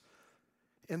us.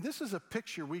 And this is a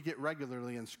picture we get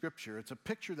regularly in Scripture. It's a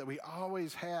picture that we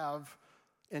always have,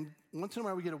 and once in a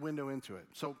while we get a window into it.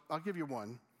 So I'll give you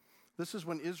one. This is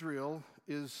when Israel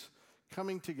is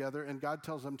coming together, and God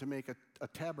tells them to make a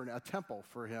tabernacle, a temple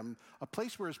for him, a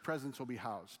place where his presence will be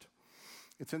housed.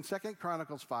 It's in 2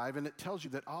 Chronicles 5, and it tells you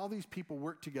that all these people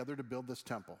work together to build this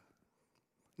temple.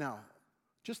 Now,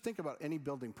 just think about any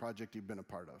building project you've been a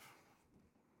part of.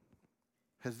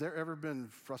 Has there ever been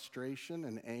frustration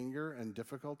and anger and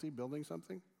difficulty building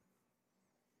something?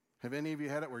 Have any of you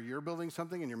had it where you're building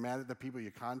something and you're mad at the people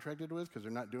you contracted with because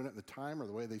they're not doing it in the time or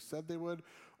the way they said they would?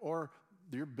 Or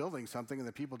you're building something and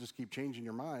the people just keep changing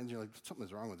your minds. You're like,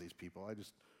 something's wrong with these people.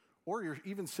 Or you're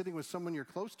even sitting with someone you're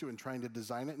close to and trying to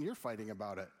design it and you're fighting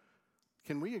about it.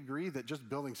 Can we agree that just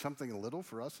building something little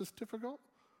for us is difficult?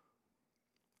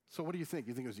 So what do you think?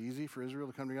 You think it was easy for Israel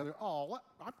to come together? Oh,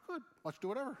 I'm good. Let's do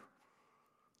whatever.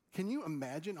 Can you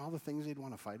imagine all the things they'd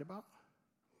want to fight about?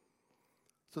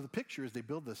 So the picture is they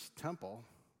build this temple,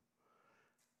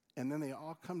 and then they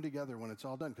all come together when it's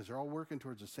all done because they're all working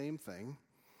towards the same thing.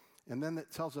 And then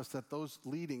it tells us that those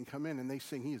leading come in and they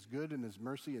sing, he is good and his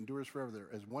mercy endures forever.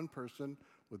 They're as one person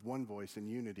with one voice in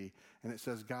unity. And it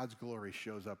says God's glory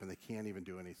shows up and they can't even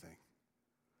do anything.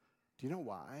 Do you know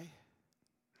why?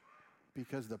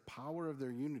 Because the power of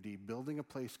their unity, building a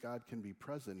place God can be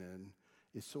present in,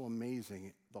 is so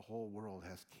amazing, the whole world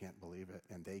can't believe it,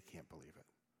 and they can't believe it.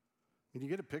 Can you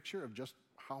get a picture of just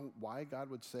why God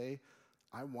would say,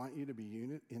 I want you to be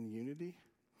in unity?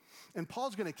 And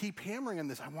Paul's going to keep hammering on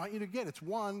this. I want you to get, it's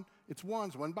one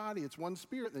body, it's one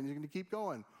Spirit. Then he's going to keep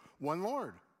going. One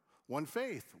Lord, one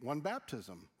faith, one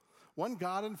baptism, one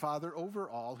God and Father over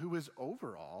all, who is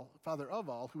over all, Father of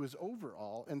all, who is over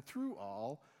all, and through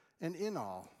all, and in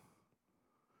all.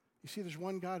 You see, there's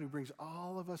one God who brings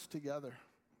all of us together.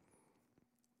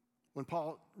 When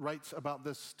Paul writes about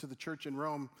this to the church in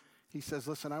Rome, he says,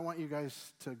 listen, I want you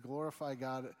guys to glorify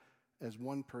God as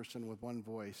one person with one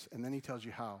voice. And then he tells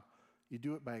you how. You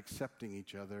do it by accepting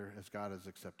each other as God has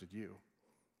accepted you.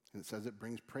 And it says it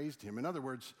brings praise to him. In other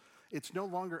words, it's no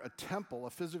longer a temple, a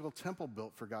physical temple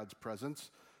built for God's presence.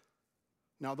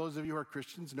 Now, those of you who are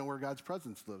Christians know where God's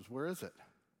presence lives. Where is it?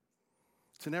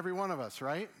 It's in every one of us,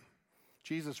 right?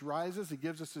 Jesus rises, he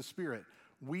gives us his Spirit.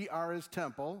 We are his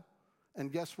temple.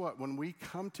 And guess what? When we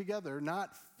come together,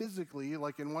 not physically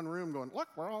like in one room going, look,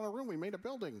 we're all in a room, we made a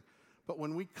building. But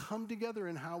when we come together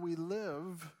in how we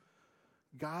live,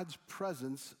 God's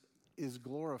presence is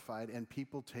glorified and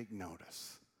people take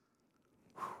notice.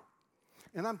 Whew.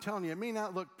 And I'm telling you, it may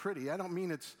not look pretty. I don't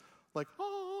mean it's like,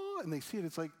 oh, and they see it,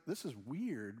 it's like, this is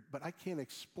weird, but I can't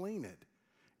explain it.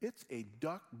 It's a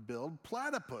duck-billed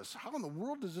platypus. How in the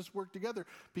world does this work together?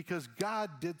 Because God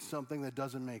did something that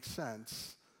doesn't make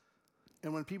sense.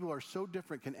 And when people are so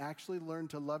different can actually learn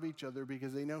to love each other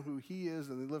because they know who he is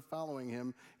and they live following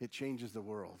him, it changes the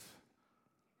world.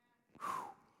 Whew.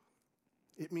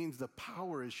 It means the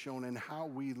power is shown in how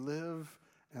we live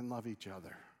and love each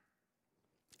other.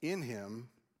 In him,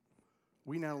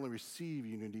 we not only receive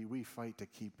unity, we fight to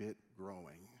keep it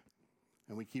growing.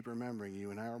 And we keep remembering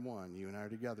you and I are one. You and I are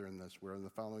together in this. We're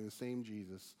following the same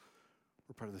Jesus.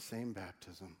 We're part of the same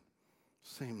baptism,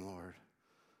 same Lord,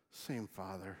 same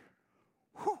Father.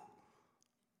 Whew.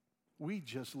 We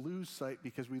just lose sight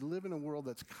because we live in a world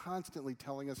that's constantly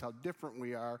telling us how different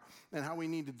we are and how we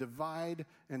need to divide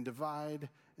and divide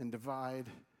and divide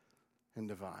and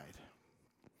divide.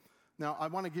 Now, I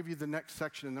want to give you the next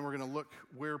section, and then we're going to look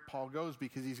where Paul goes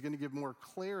because he's going to give more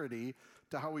clarity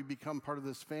to how we become part of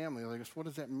this family. Like, what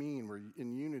does that mean? We're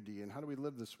in unity, and how do we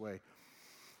live this way?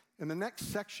 In the next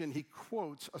section, he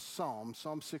quotes a psalm,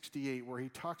 Psalm 68, where he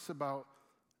talks about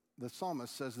the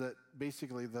psalmist says that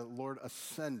basically the Lord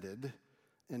ascended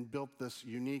and built this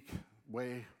unique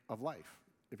way of life,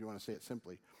 if you want to say it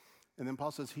simply. And then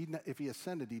Paul says if he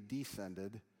ascended, he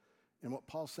descended. And what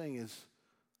Paul's saying is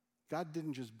God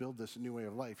didn't just build this new way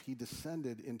of life. He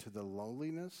descended into the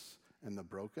lowliness and the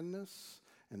brokenness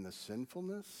and the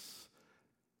sinfulness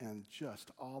and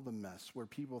just all the mess where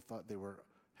people thought they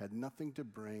had nothing to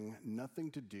bring, nothing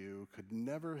to do, could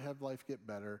never have life get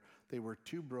better. They were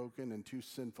too broken and too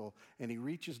sinful. And he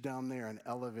reaches down there and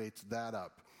elevates that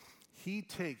up. He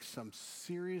takes some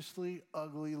seriously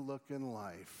ugly looking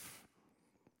life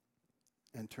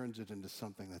and turns it into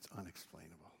something that's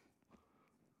unexplainable.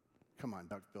 Come on,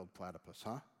 duck-billed platypus,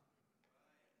 huh?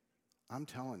 I'm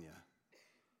telling you,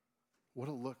 what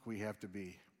a look we have to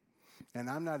be. And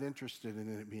I'm not interested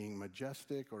in it being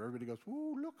majestic or everybody goes,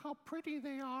 ooh, look how pretty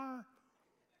they are.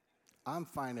 I'm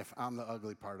fine if I'm the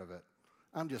ugly part of it.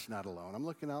 I'm just not alone. I'm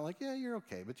looking out like, yeah, you're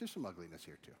okay, but there's some ugliness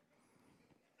here too.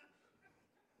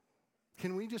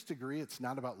 Can we just agree it's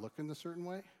not about looking a certain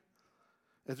way?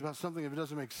 It's about something, if it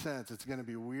doesn't make sense, it's going to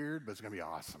be weird, but it's going to be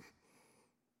awesome.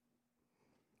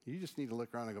 You just need to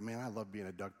look around and go, man, I love being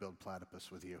a duck-billed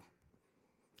platypus with you.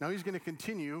 Now he's going to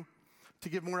continue to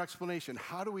give more explanation.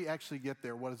 How do we actually get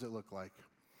there? What does it look like?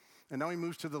 And now he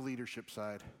moves to the leadership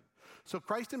side. So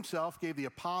Christ himself gave the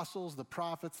apostles, the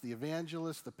prophets, the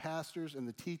evangelists, the pastors, and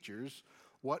the teachers,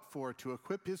 what for? To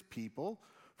equip his people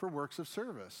for works of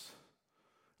service.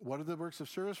 What are the works of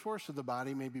service for? So the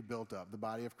body may be built up, the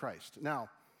body of Christ. Now,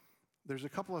 there's a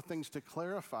couple of things to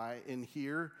clarify in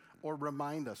here or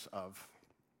remind us of.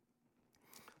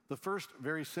 The first,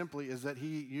 very simply, is that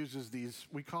he uses these,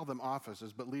 we call them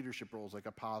offices, but leadership roles like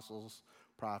apostles,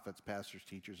 prophets, pastors,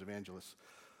 teachers, evangelists.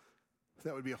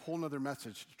 That would be a whole nother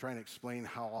message to try and explain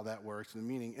how all that works and the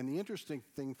meaning. And the interesting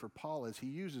thing for Paul is he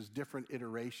uses different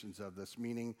iterations of this,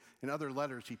 meaning in other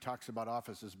letters he talks about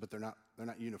offices, but they're not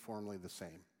uniformly the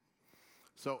same.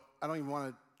 So I don't even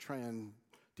want to try and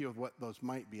deal with what those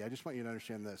might be. I just want you to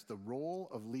understand this. The role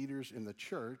of leaders in the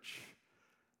church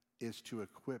is to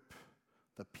equip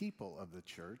the people of the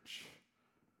church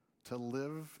to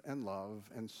live and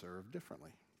love and serve differently.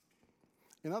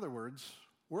 In other words,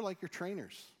 we're like your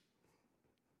trainers.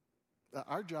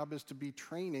 Our job is to be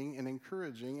training and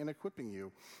encouraging and equipping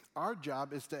you. Our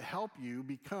job is to help you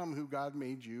become who God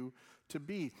made you to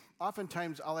be.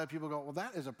 Oftentimes, I'll have people go, well,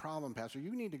 that is a problem, Pastor.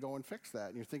 You need to go and fix that.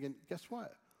 And you're thinking, guess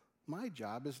what? My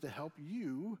job is to help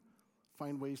you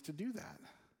find ways to do that.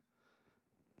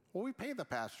 Well, we pay the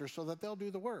pastor so that they'll do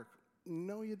the work.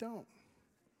 No, you don't.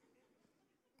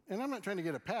 And I'm not trying to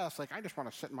get a pass, like I just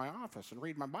want to sit in my office and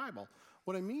read my Bible.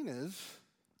 What I mean is,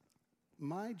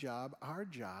 my job, our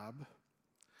job,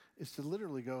 is to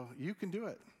literally go, you can do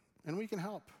it, and we can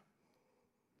help.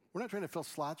 We're not trying to fill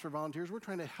slots for volunteers. We're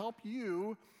trying to help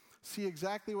you see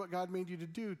exactly what God made you to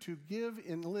do, to give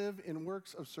and live in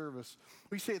works of service.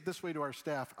 We say it this way to our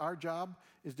staff. Our job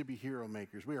is to be hero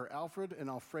makers. We are Alfred and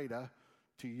Alfreda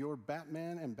to your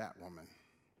Batman and Batwoman.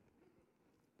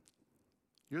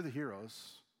 You're the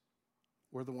heroes.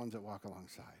 We're the ones that walk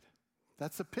alongside.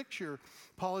 That's the picture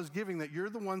Paul is giving, that you're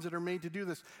the ones that are made to do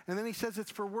this. And then he says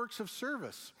it's for works of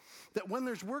service. That when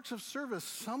there's works of service,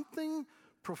 something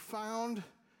profound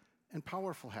and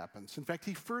powerful happens. In fact,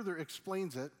 he further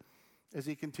explains it as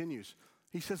he continues.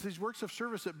 He says these works of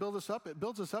service that build us up, it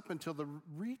builds us up until the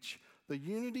reach the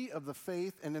unity of the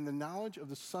faith and in the knowledge of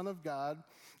the Son of God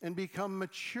and become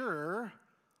mature,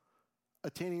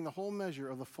 attaining the whole measure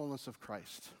of the fullness of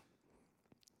Christ.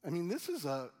 I mean, this is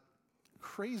a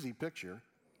crazy picture.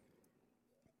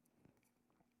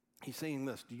 He's saying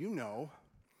this, do you know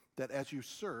that as you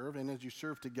serve and as you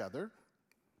serve together,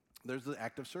 there's the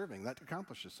act of serving that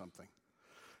accomplishes something.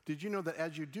 Did you know that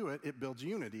as you do it, it builds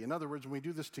unity? In other words, when we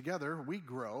do this together, we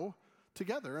grow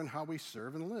together in how we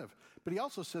serve and live. But he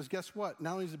also says, guess what?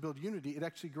 Not only does it build unity, it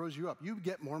actually grows you up. You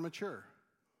get more mature.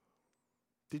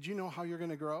 Did you know how you're going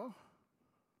to grow?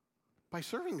 By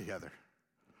serving together.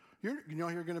 You know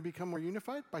how you're going to become more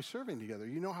unified? By serving together.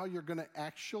 You know how you're going to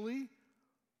actually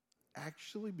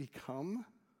become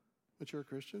mature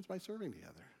Christians? By serving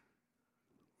together.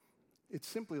 It's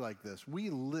simply like this.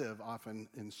 We live often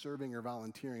in serving or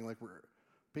volunteering like we're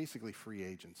basically free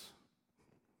agents.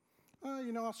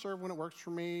 I'll serve when it works for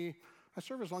me. I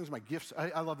serve as long as my gifts,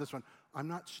 I love this one. I'm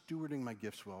not stewarding my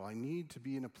gifts well. I need to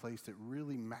be in a place that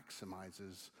really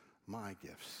maximizes my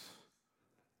gifts.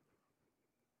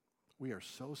 We are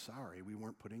so sorry we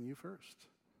weren't putting you first.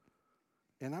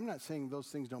 And I'm not saying those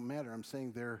things don't matter. I'm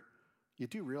saying you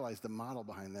do realize the model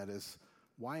behind that is,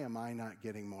 why am I not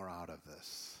getting more out of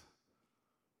this?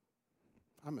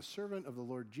 I'm a servant of the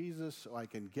Lord Jesus, so I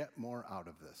can get more out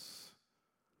of this.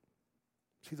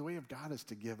 See, the way of God is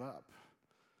to give up.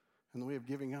 And the way of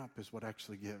giving up is what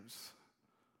actually gives.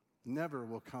 Never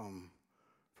will come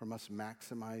from us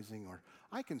maximizing or,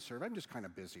 I can serve, I'm just kind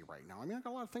of busy right now. I mean, I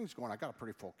got a lot of things going. I got a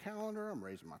pretty full calendar. I'm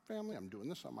raising my family. I'm doing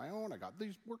this on my own. I got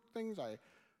these work things.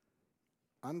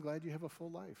 I'm glad you have a full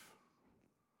life.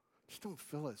 Just don't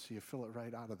fill it so you fill it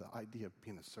right out of the idea of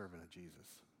being a servant of Jesus.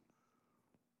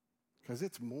 Because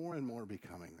it's more and more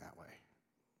becoming that way.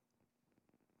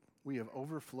 We have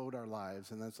overflowed our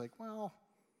lives, and then it's like, well,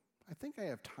 I think I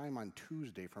have time on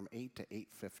Tuesday from 8 to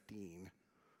 8:15.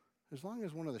 As long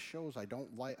as one of the shows I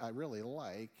really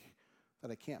like,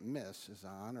 that I can't miss is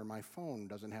on, or my phone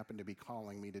doesn't happen to be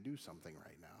calling me to do something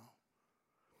right now.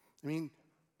 I mean,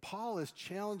 Paul is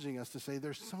challenging us to say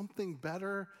there's something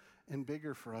better and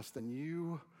bigger for us than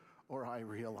you or I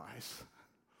realize.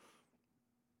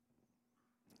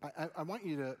 I want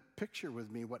you to picture with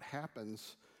me what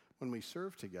happens when we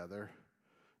serve together.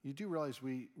 You do realize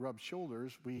we rub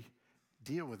shoulders, we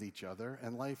deal with each other,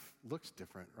 and life looks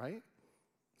different, right?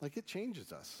 Like it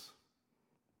changes us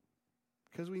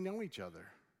because we know each other.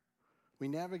 We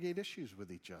navigate issues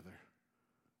with each other.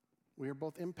 We are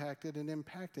both impacted and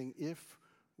impacting if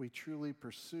we truly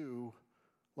pursue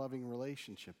loving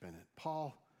relationship in it.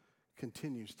 Paul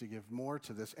continues to give more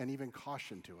to this and even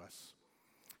caution to us.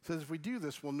 He says, if we do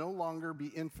this, we'll no longer be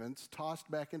infants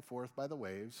tossed back and forth by the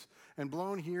waves and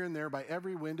blown here and there by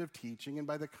every wind of teaching and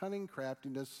by the cunning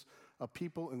craftiness of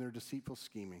people in their deceitful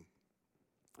scheming.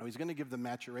 Now, he's going to give the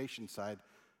maturation side,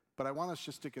 but I want us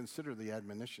just to consider the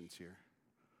admonitions here.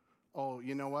 Oh,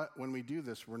 you know what? When we do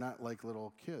this, we're not like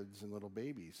little kids and little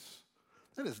babies.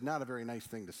 That is not a very nice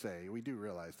thing to say. We do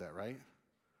realize that, right?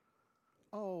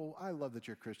 Oh, I love that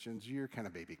you're Christians. You're kind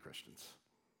of baby Christians.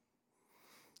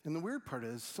 And the weird part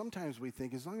is, sometimes we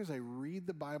think, as long as I read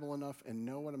the Bible enough and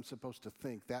know what I'm supposed to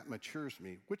think, that matures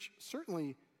me, which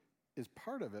certainly is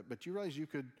part of it, but you realize you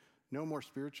could know more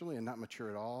spiritually and not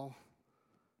mature at all,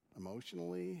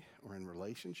 emotionally or in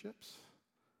relationships?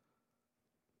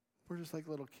 We're just like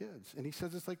little kids. And he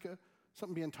says it's like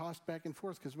something being tossed back and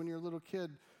forth, because when you're a little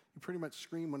kid, you pretty much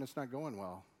scream when it's not going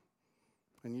well.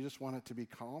 And you just want it to be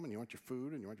calm, and you want your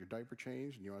food, and you want your diaper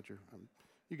changed, and you want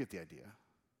you get the idea.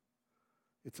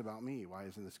 It's about me. Why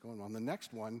isn't this going well? And the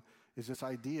next one is this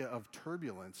idea of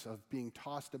turbulence, of being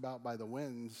tossed about by the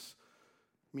winds,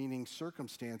 meaning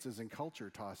circumstances and culture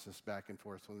toss us back and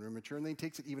forth when we're mature. And then he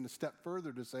takes it even a step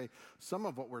further to say some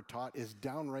of what we're taught is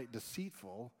downright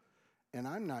deceitful, and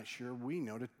I'm not sure we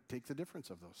know to take the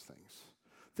difference of those things.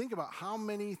 Think about how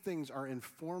many things are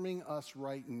informing us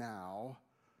right now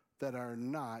that are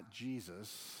not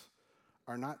Jesus,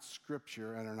 are not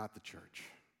Scripture, and are not the church.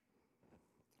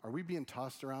 Are we being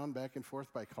tossed around back and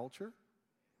forth by culture?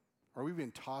 Are we being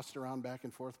tossed around back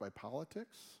and forth by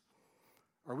politics?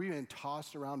 Are we being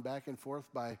tossed around back and forth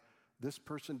by this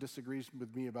person disagrees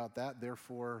with me about that,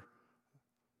 therefore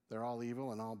they're all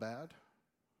evil and all bad?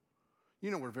 You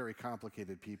know we're very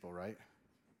complicated people, right?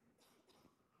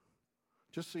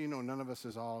 Just so you know, none of us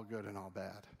is all good and all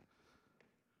bad.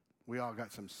 We all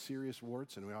got some serious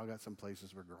warts, and we all got some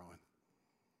places we're growing.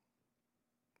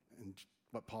 And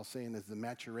what Paul's saying is the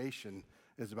maturation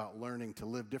is about learning to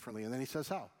live differently. And then he says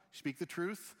how? Speak the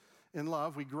truth in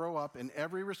love. We grow up in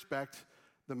every respect,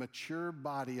 the mature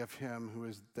body of him who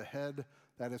is the head,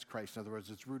 that is Christ. In other words,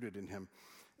 it's rooted in him.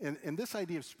 And this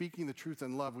idea of speaking the truth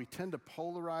in love, we tend to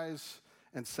polarize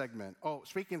and segment. Oh,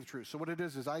 speaking the truth. So what it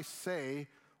is I say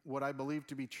what I believe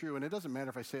to be true, and it doesn't matter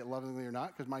if I say it lovingly or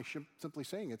not, because my simply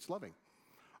saying it's loving.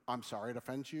 I'm sorry it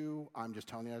offends you. I'm just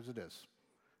telling you as it is.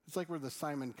 It's like we're the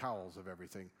Simon Cowells of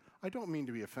everything. I don't mean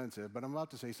to be offensive, but I'm about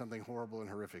to say something horrible and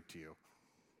horrific to you.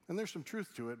 And there's some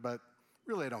truth to it, but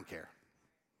really I don't care.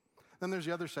 Then there's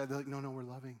the other side. They're like, no, we're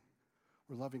loving.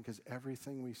 We're loving because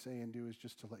everything we say and do is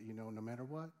just to let you know no matter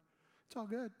what, it's all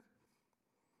good.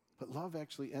 But love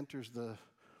actually enters the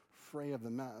fray of the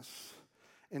mess.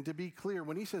 And to be clear,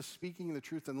 when he says speaking the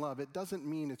truth in love, it doesn't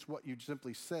mean it's what you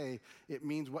simply say. It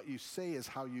means what you say is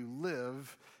how you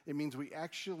live. It means we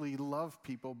actually love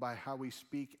people by how we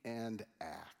speak and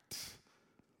act.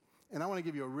 And I want to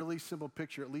give you a really simple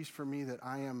picture, at least for me, that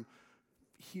I am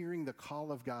hearing the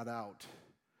call of God out.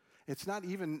 It's not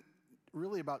even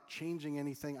really about changing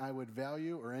anything I would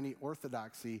value or any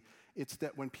orthodoxy. It's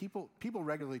that when people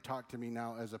regularly talk to me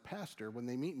now as a pastor, when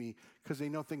they meet me, because they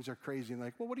know things are crazy, and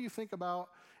like, well, what do you think about?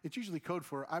 It's usually code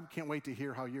for, I can't wait to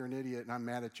hear how you're an idiot and I'm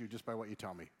mad at you just by what you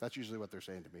tell me. That's usually what they're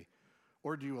saying to me.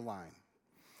 Or do you align?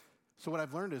 So what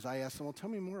I've learned is I ask them, well, tell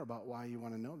me more about why you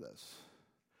want to know this.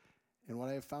 And what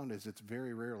I have found is it's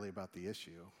very rarely about the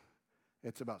issue.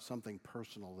 It's about something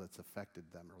personal that's affected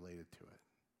them related to it.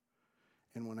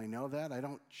 And when I know that, I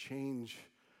don't change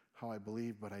how I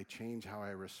believe, but I change how I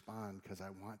respond because I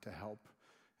want to help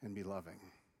and be loving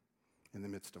in the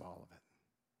midst of all of it.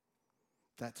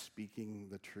 That's speaking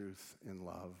the truth in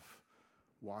love,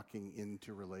 walking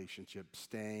into relationship,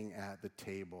 staying at the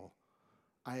table.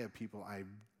 I have people I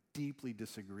deeply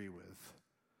disagree with,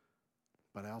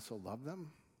 but I also love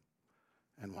them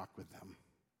and walk with them.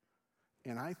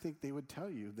 And I think they would tell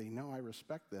you they know I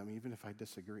respect them even if I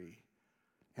disagree.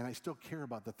 And I still care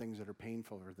about the things that are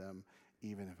painful for them,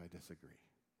 even if I disagree.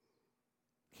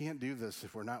 Can't do this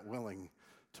if we're not willing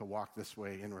to walk this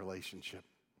way in relationship.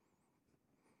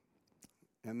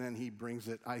 And then he brings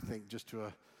it, I think, just to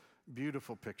a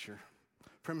beautiful picture.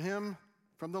 From him,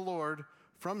 from the Lord,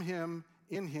 from him,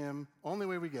 in him, only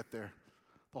way we get there,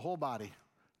 the whole body,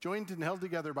 joined and held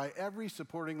together by every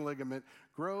supporting ligament,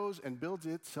 grows and builds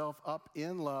itself up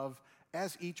in love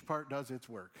as each part does its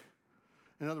work.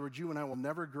 In other words, you and I will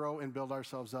never grow and build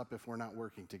ourselves up if we're not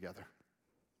working together.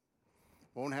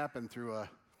 Won't happen through a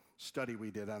study we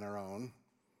did on our own.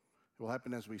 It will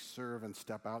happen as we serve and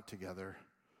step out together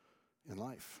in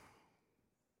life.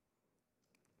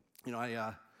 You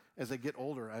know, as I get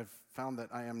older, I've found that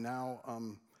I am now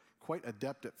quite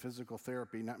adept at physical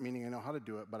therapy, not meaning I know how to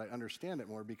do it, but I understand it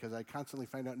more because I constantly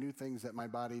find out new things that my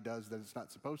body does that it's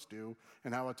not supposed to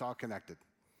and how it's all connected.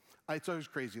 It's always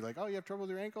crazy, like, oh, you have trouble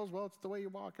with your ankles? Well, it's the way you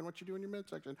walk and what you do in your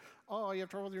midsection. Oh, you have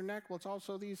trouble with your neck? Well, it's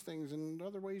also these things and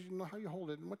other ways you know how you hold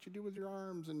it and what you do with your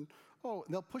arms. And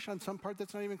they'll push on some part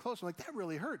that's not even close. I'm like, that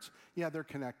really hurts. Yeah, they're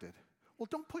connected. Well,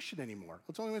 don't push it anymore.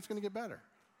 It's the only way it's going to get better.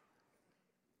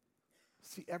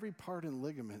 See, every part and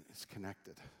ligament is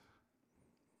connected.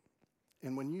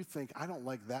 And when you think, I don't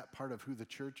like that part of who the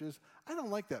church is, I don't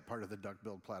like that part of the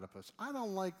duck-billed platypus, I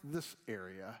don't like this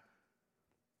area,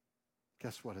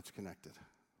 guess what? It's connected.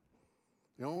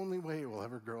 The only way it will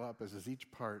ever grow up is as each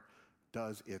part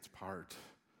does its part.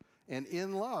 And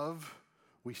in love,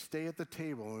 we stay at the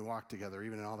table and we walk together,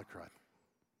 even in all the crud.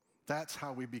 That's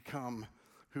how we become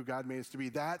who God made us to be.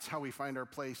 That's how we find our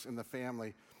place in the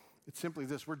family. It's simply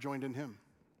this, we're joined in him.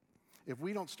 If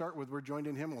we don't start with we're joined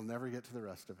in him, we'll never get to the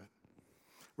rest of it.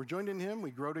 We're joined in him,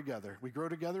 we grow together. We grow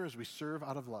together as we serve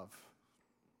out of love.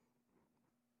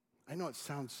 I know it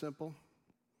sounds simple,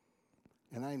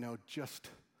 and I know just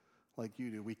like you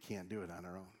do, we can't do it on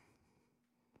our own.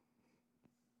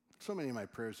 So many of my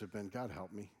prayers have been, God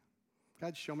help me.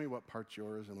 God, show me what part's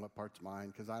yours and what part's mine,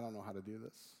 because I don't know how to do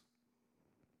this.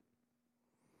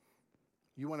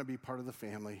 You want to be part of the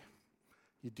family,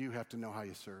 you do have to know how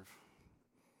you serve.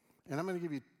 And I'm going to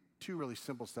give you two really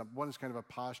simple steps. One is kind of a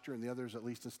posture, and the other is at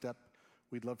least a step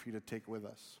we'd love for you to take with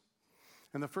us.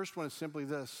 And the first one is simply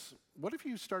this. What if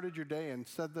you started your day and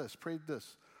said this, prayed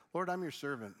this, Lord, I'm your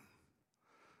servant.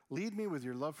 Lead me with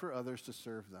your love for others to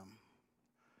serve them.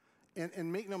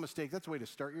 And make no mistake, that's a way to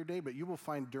start your day, but you will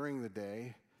find during the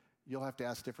day, you'll have to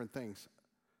ask different things.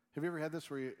 Have you ever had this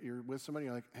where you're with somebody,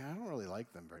 you're like, I don't really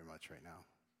like them very much right now.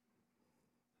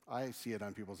 I see it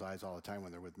on people's eyes all the time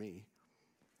when they're with me.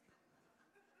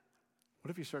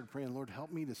 What if you started praying, Lord,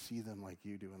 help me to see them like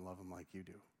you do and love them like you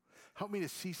do? Help me to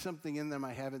see something in them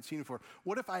I haven't seen before.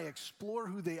 What if I explore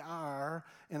who they are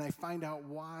and I find out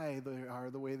why they are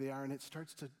the way they are, and it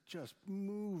starts to just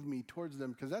move me towards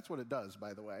them? Because that's what it does,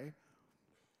 by the way.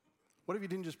 What if you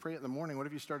didn't just pray it in the morning? What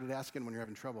if you started asking when you're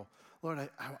having trouble, Lord,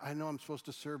 I know I'm supposed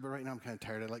to serve, but right now I'm kind of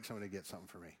tired. I'd like someone to get something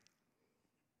for me.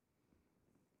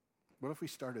 What if we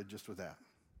started just with that?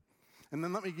 And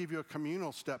then let me give you a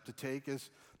communal step to take.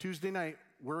 Is Tuesday night,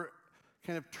 we're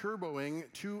kind of turboing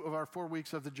 2 of our 4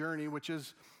 weeks of the journey, which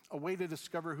is a way to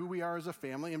discover who we are as a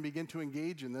family and begin to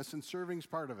engage in this, and serving's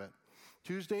part of it.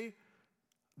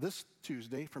 This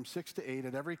Tuesday, from 6 to 8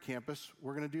 at every campus,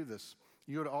 we're going to do this.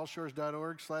 You go to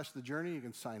allshores.org/thejourney, you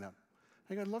can sign up.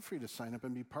 I'd love for you to sign up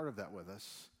and be part of that with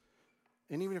us.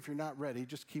 And even if you're not ready,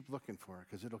 just keep looking for it,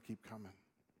 because it'll keep coming.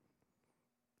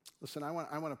 Listen, I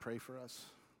want to pray for us.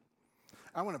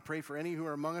 I want to pray for any who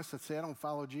are among us that say, I don't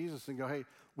follow Jesus, and go, hey,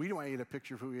 we don't want you to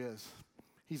picture who he is.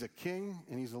 He's a king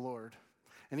and he's the Lord.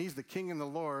 And he's the king and the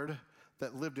Lord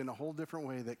that lived in a whole different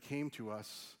way, that came to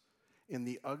us in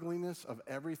the ugliness of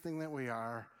everything that we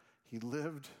are. He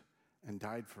lived and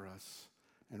died for us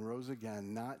and rose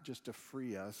again, not just to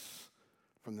free us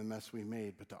from the mess we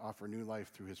made, but to offer new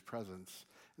life through his presence.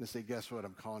 And to say, guess what?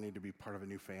 I'm calling you to be part of a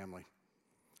new family.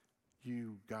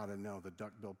 You got to know the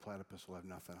duck-billed platypus will have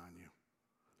nothing on you.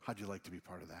 How'd you like to be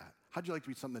part of that? How'd you like to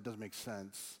be something that doesn't make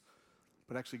sense,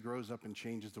 but actually grows up and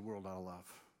changes the world out of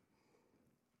love?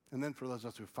 And then for those of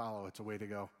us who follow, it's a way to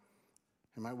go,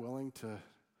 am I willing to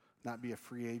not be a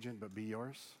free agent, but be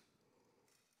yours?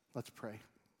 Let's pray.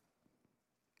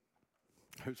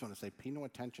 I just want to say, pay no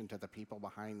attention to the people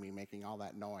behind me making all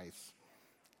that noise.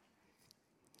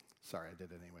 Sorry, I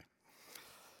did it anyway.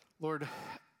 Lord,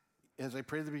 as I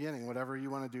pray at the beginning, whatever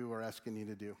you want to do, we're asking you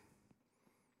to do.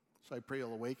 So I pray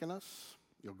you'll awaken us,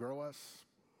 you'll grow us,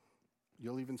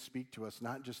 you'll even speak to us,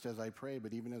 not just as I pray,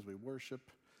 but even as we worship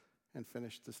and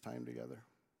finish this time together.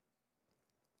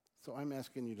 So I'm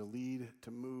asking you to lead,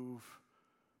 to move,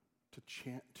 to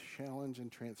challenge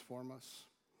and transform us,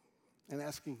 and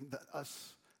asking that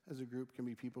us as a group can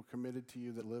be people committed to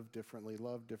you that live differently,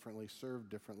 love differently, serve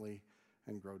differently,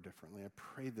 and grow differently. I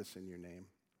pray this in your name.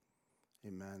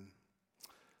 Amen.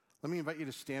 Let me invite you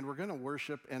to stand. We're going to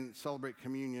worship and celebrate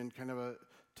communion kind of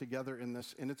together in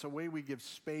this. And it's a way we give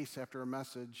space after a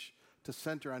message to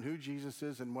center on who Jesus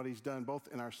is and what he's done, both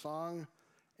in our song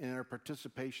and in our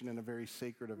participation in a very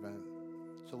sacred event.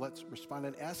 So let's respond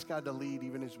and ask God to lead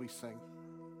even as we sing.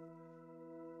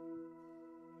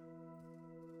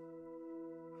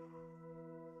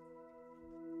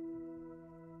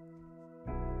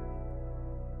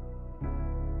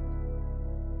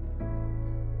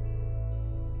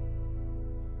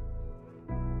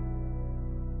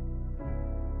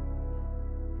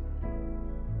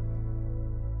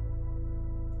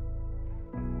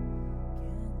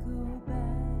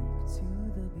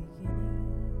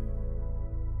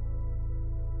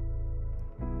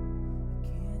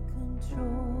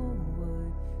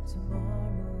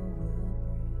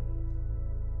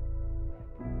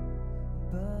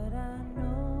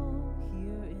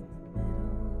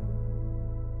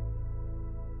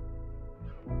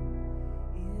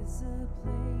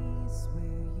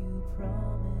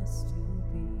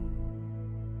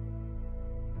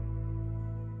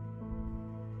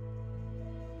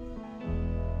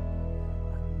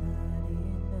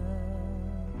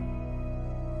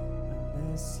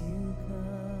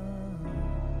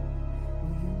 Will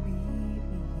you meet me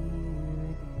here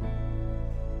again?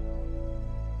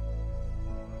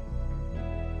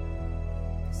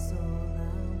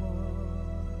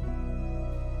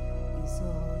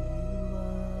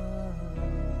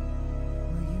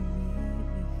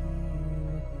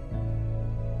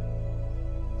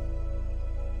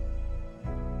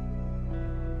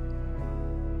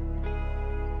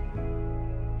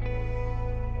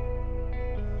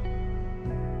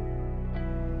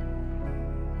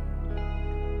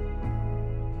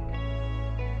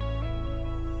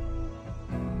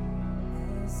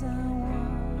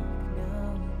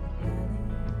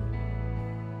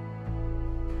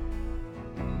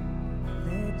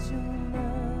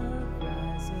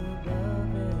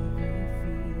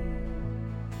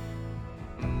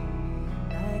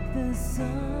 the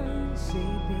sun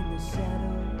shaping the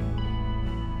shadow.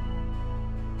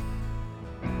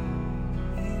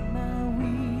 In my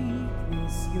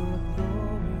weakness, your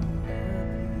glory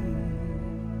appears.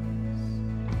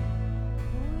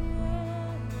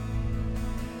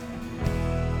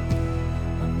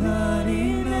 I'm not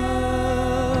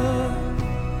enough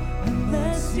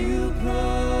unless you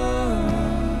come.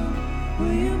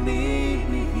 Will you meet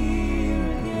me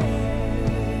here again?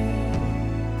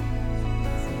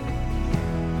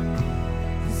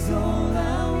 'Cause all I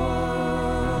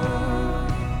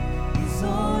want is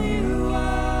all you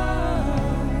are.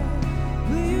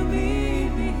 Will you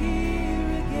meet me here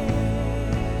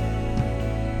again?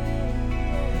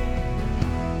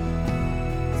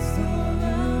 'Cause all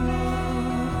I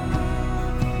want,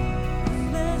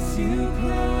 unless you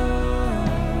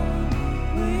come,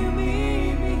 will you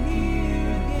meet me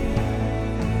here again?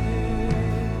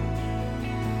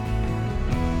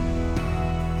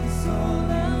 'Cause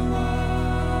all I want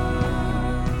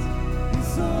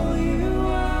is all you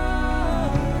are.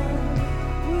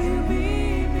 Will you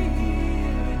meet me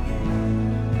here again?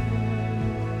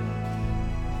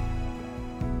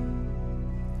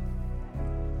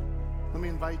 Let me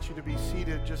invite you to be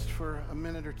seated just for a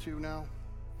minute or two now.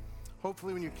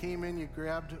 Hopefully, when you came in, you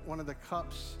grabbed one of the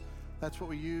cups. That's what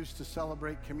we use to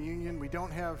celebrate communion. We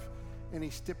don't have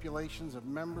any stipulations of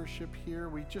membership here.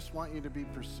 We just want you to be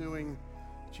pursuing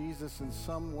Jesus in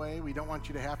some way. We don't want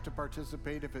you to have to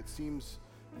participate if it seems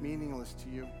meaningless to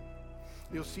you.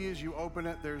 You'll see as you open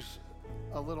it, there's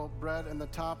a little bread in the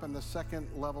top, and the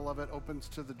second level of it opens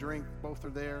to the drink. Both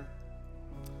are there.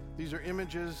 These are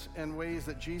images and ways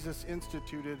that Jesus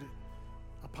instituted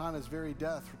upon his very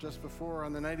death. Just before,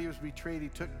 on the night he was betrayed, he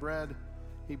took bread,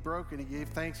 he broke it, he gave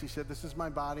thanks, he said, "This is my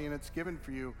body and it's given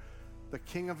for you." The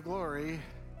King of Glory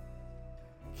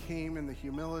came in the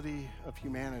humility of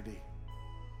humanity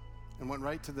and went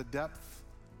right to the depth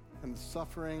and the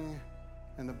suffering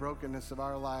and the brokenness of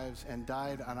our lives and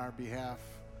died on our behalf.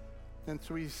 And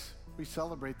so we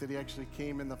celebrate that he actually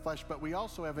came in the flesh. But we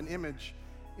also have an image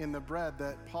in the bread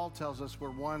that Paul tells us we're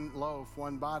one loaf,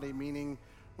 one body, meaning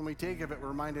when we take of it, we're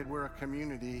reminded we're a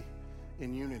community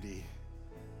in unity.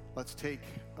 Let's take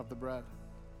of the bread.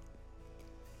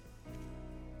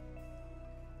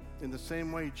 In the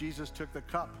same way, Jesus took the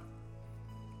cup.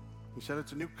 He said,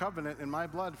 "It's a new covenant in my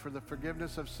blood for the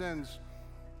forgiveness of sins.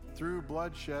 Through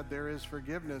bloodshed, there is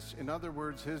forgiveness." In other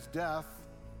words, his death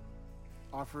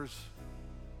offers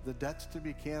the debts to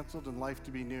be canceled and life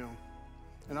to be new,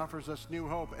 and offers us new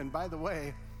hope. And by the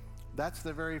way, that's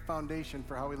the very foundation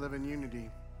for how we live in unity,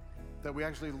 that we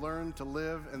actually learn to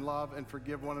live and love and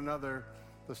forgive one another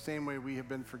the same way we have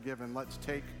been forgiven. Let's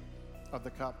take of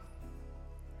the cup.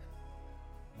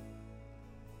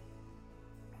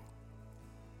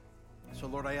 So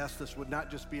Lord, I ask this would not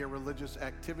just be a religious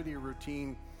activity or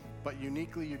routine, but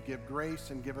uniquely you'd give grace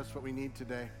and give us what we need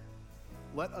today.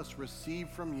 Let us receive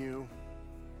from you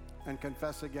and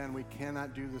confess again we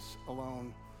cannot do this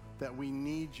alone, that we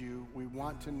need you. We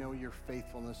want to know your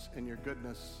faithfulness and your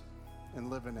goodness and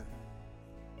live in it.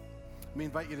 We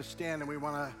invite you to stand, and we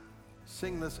want to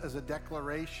sing this as a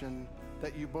declaration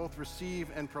that you both receive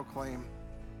and proclaim.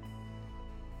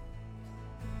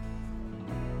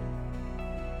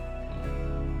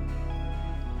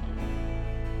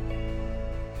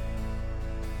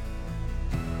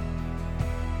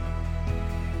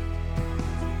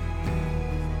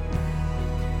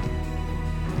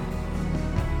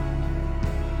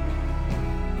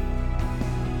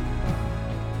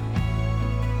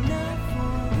 Not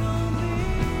for a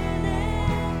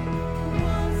minute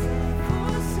was I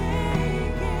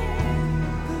forsaken.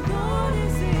 The Lord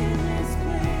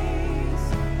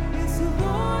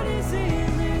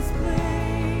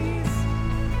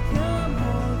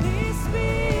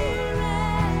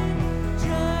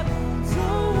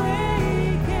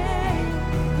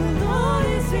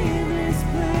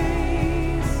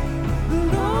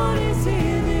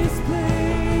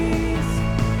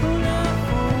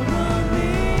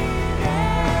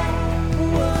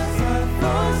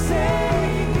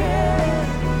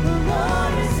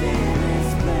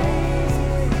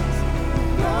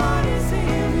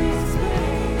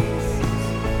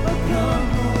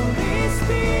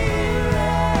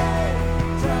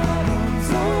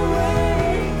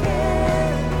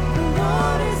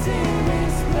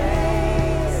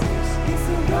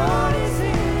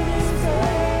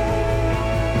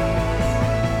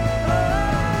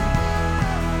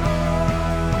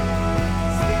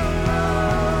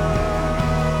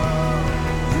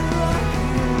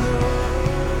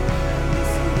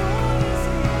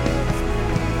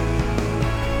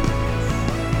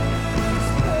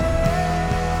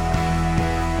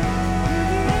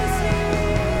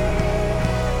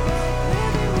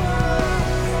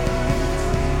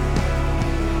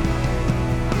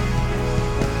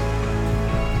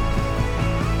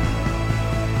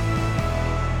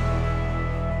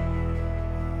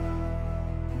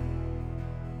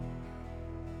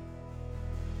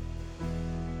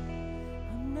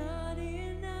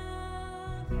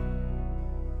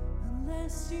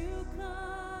Unless you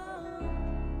come,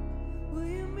 will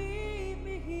you meet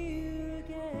me here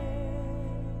again?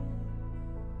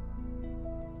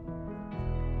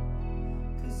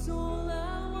 'Cause all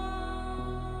I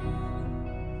want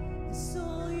is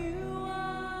all you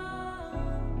are.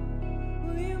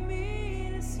 Will you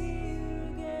meet us here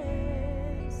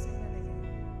again? Sing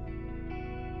that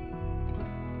again.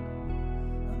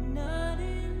 I'm not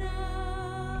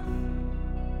enough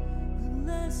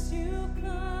unless you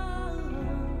come.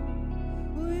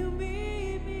 Will you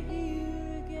meet me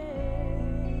here again?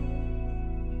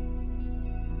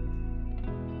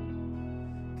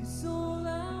 'Cause all I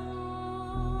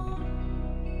want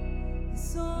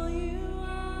is all you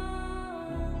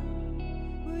are.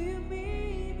 Will you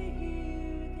meet me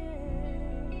here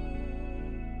again?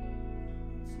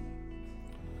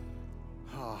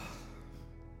 Oh,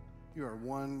 you are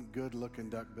one good-looking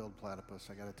duck-billed platypus,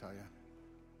 I gotta tell you.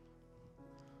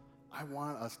 I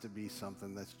want us to be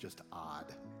something that's just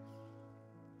odd.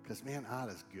 Because, man, odd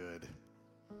is good.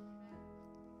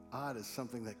 Odd is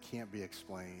something that can't be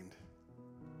explained.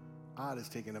 Odd is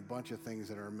taking a bunch of things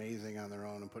that are amazing on their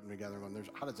own and putting them together and going,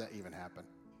 how does that even happen?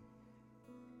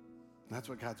 And that's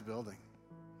what God's building.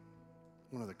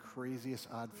 One of the craziest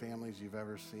odd families you've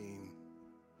ever seen,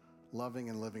 loving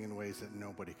and living in ways that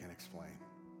nobody can explain.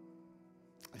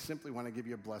 I simply want to give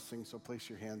you a blessing, so place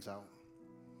your hands out.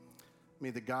 May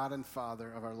the God and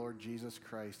Father of our Lord Jesus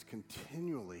Christ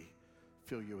continually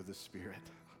fill you with His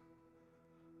Spirit.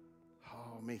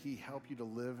 Oh, may He help you to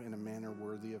live in a manner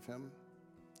worthy of Him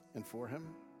and for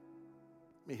Him.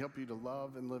 May He help you to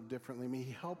love and live differently. May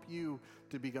He help you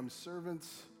to become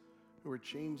servants who are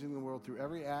changing the world through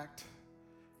every act,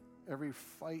 every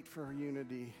fight for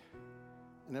unity,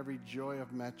 and every joy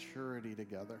of maturity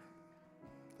together.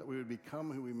 That we would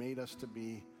become who He made us to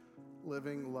be,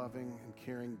 living, loving, and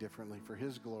caring differently for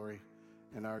His glory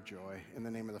and our joy. In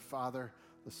the name of the Father,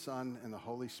 the Son, and the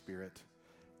Holy Spirit,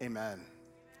 amen.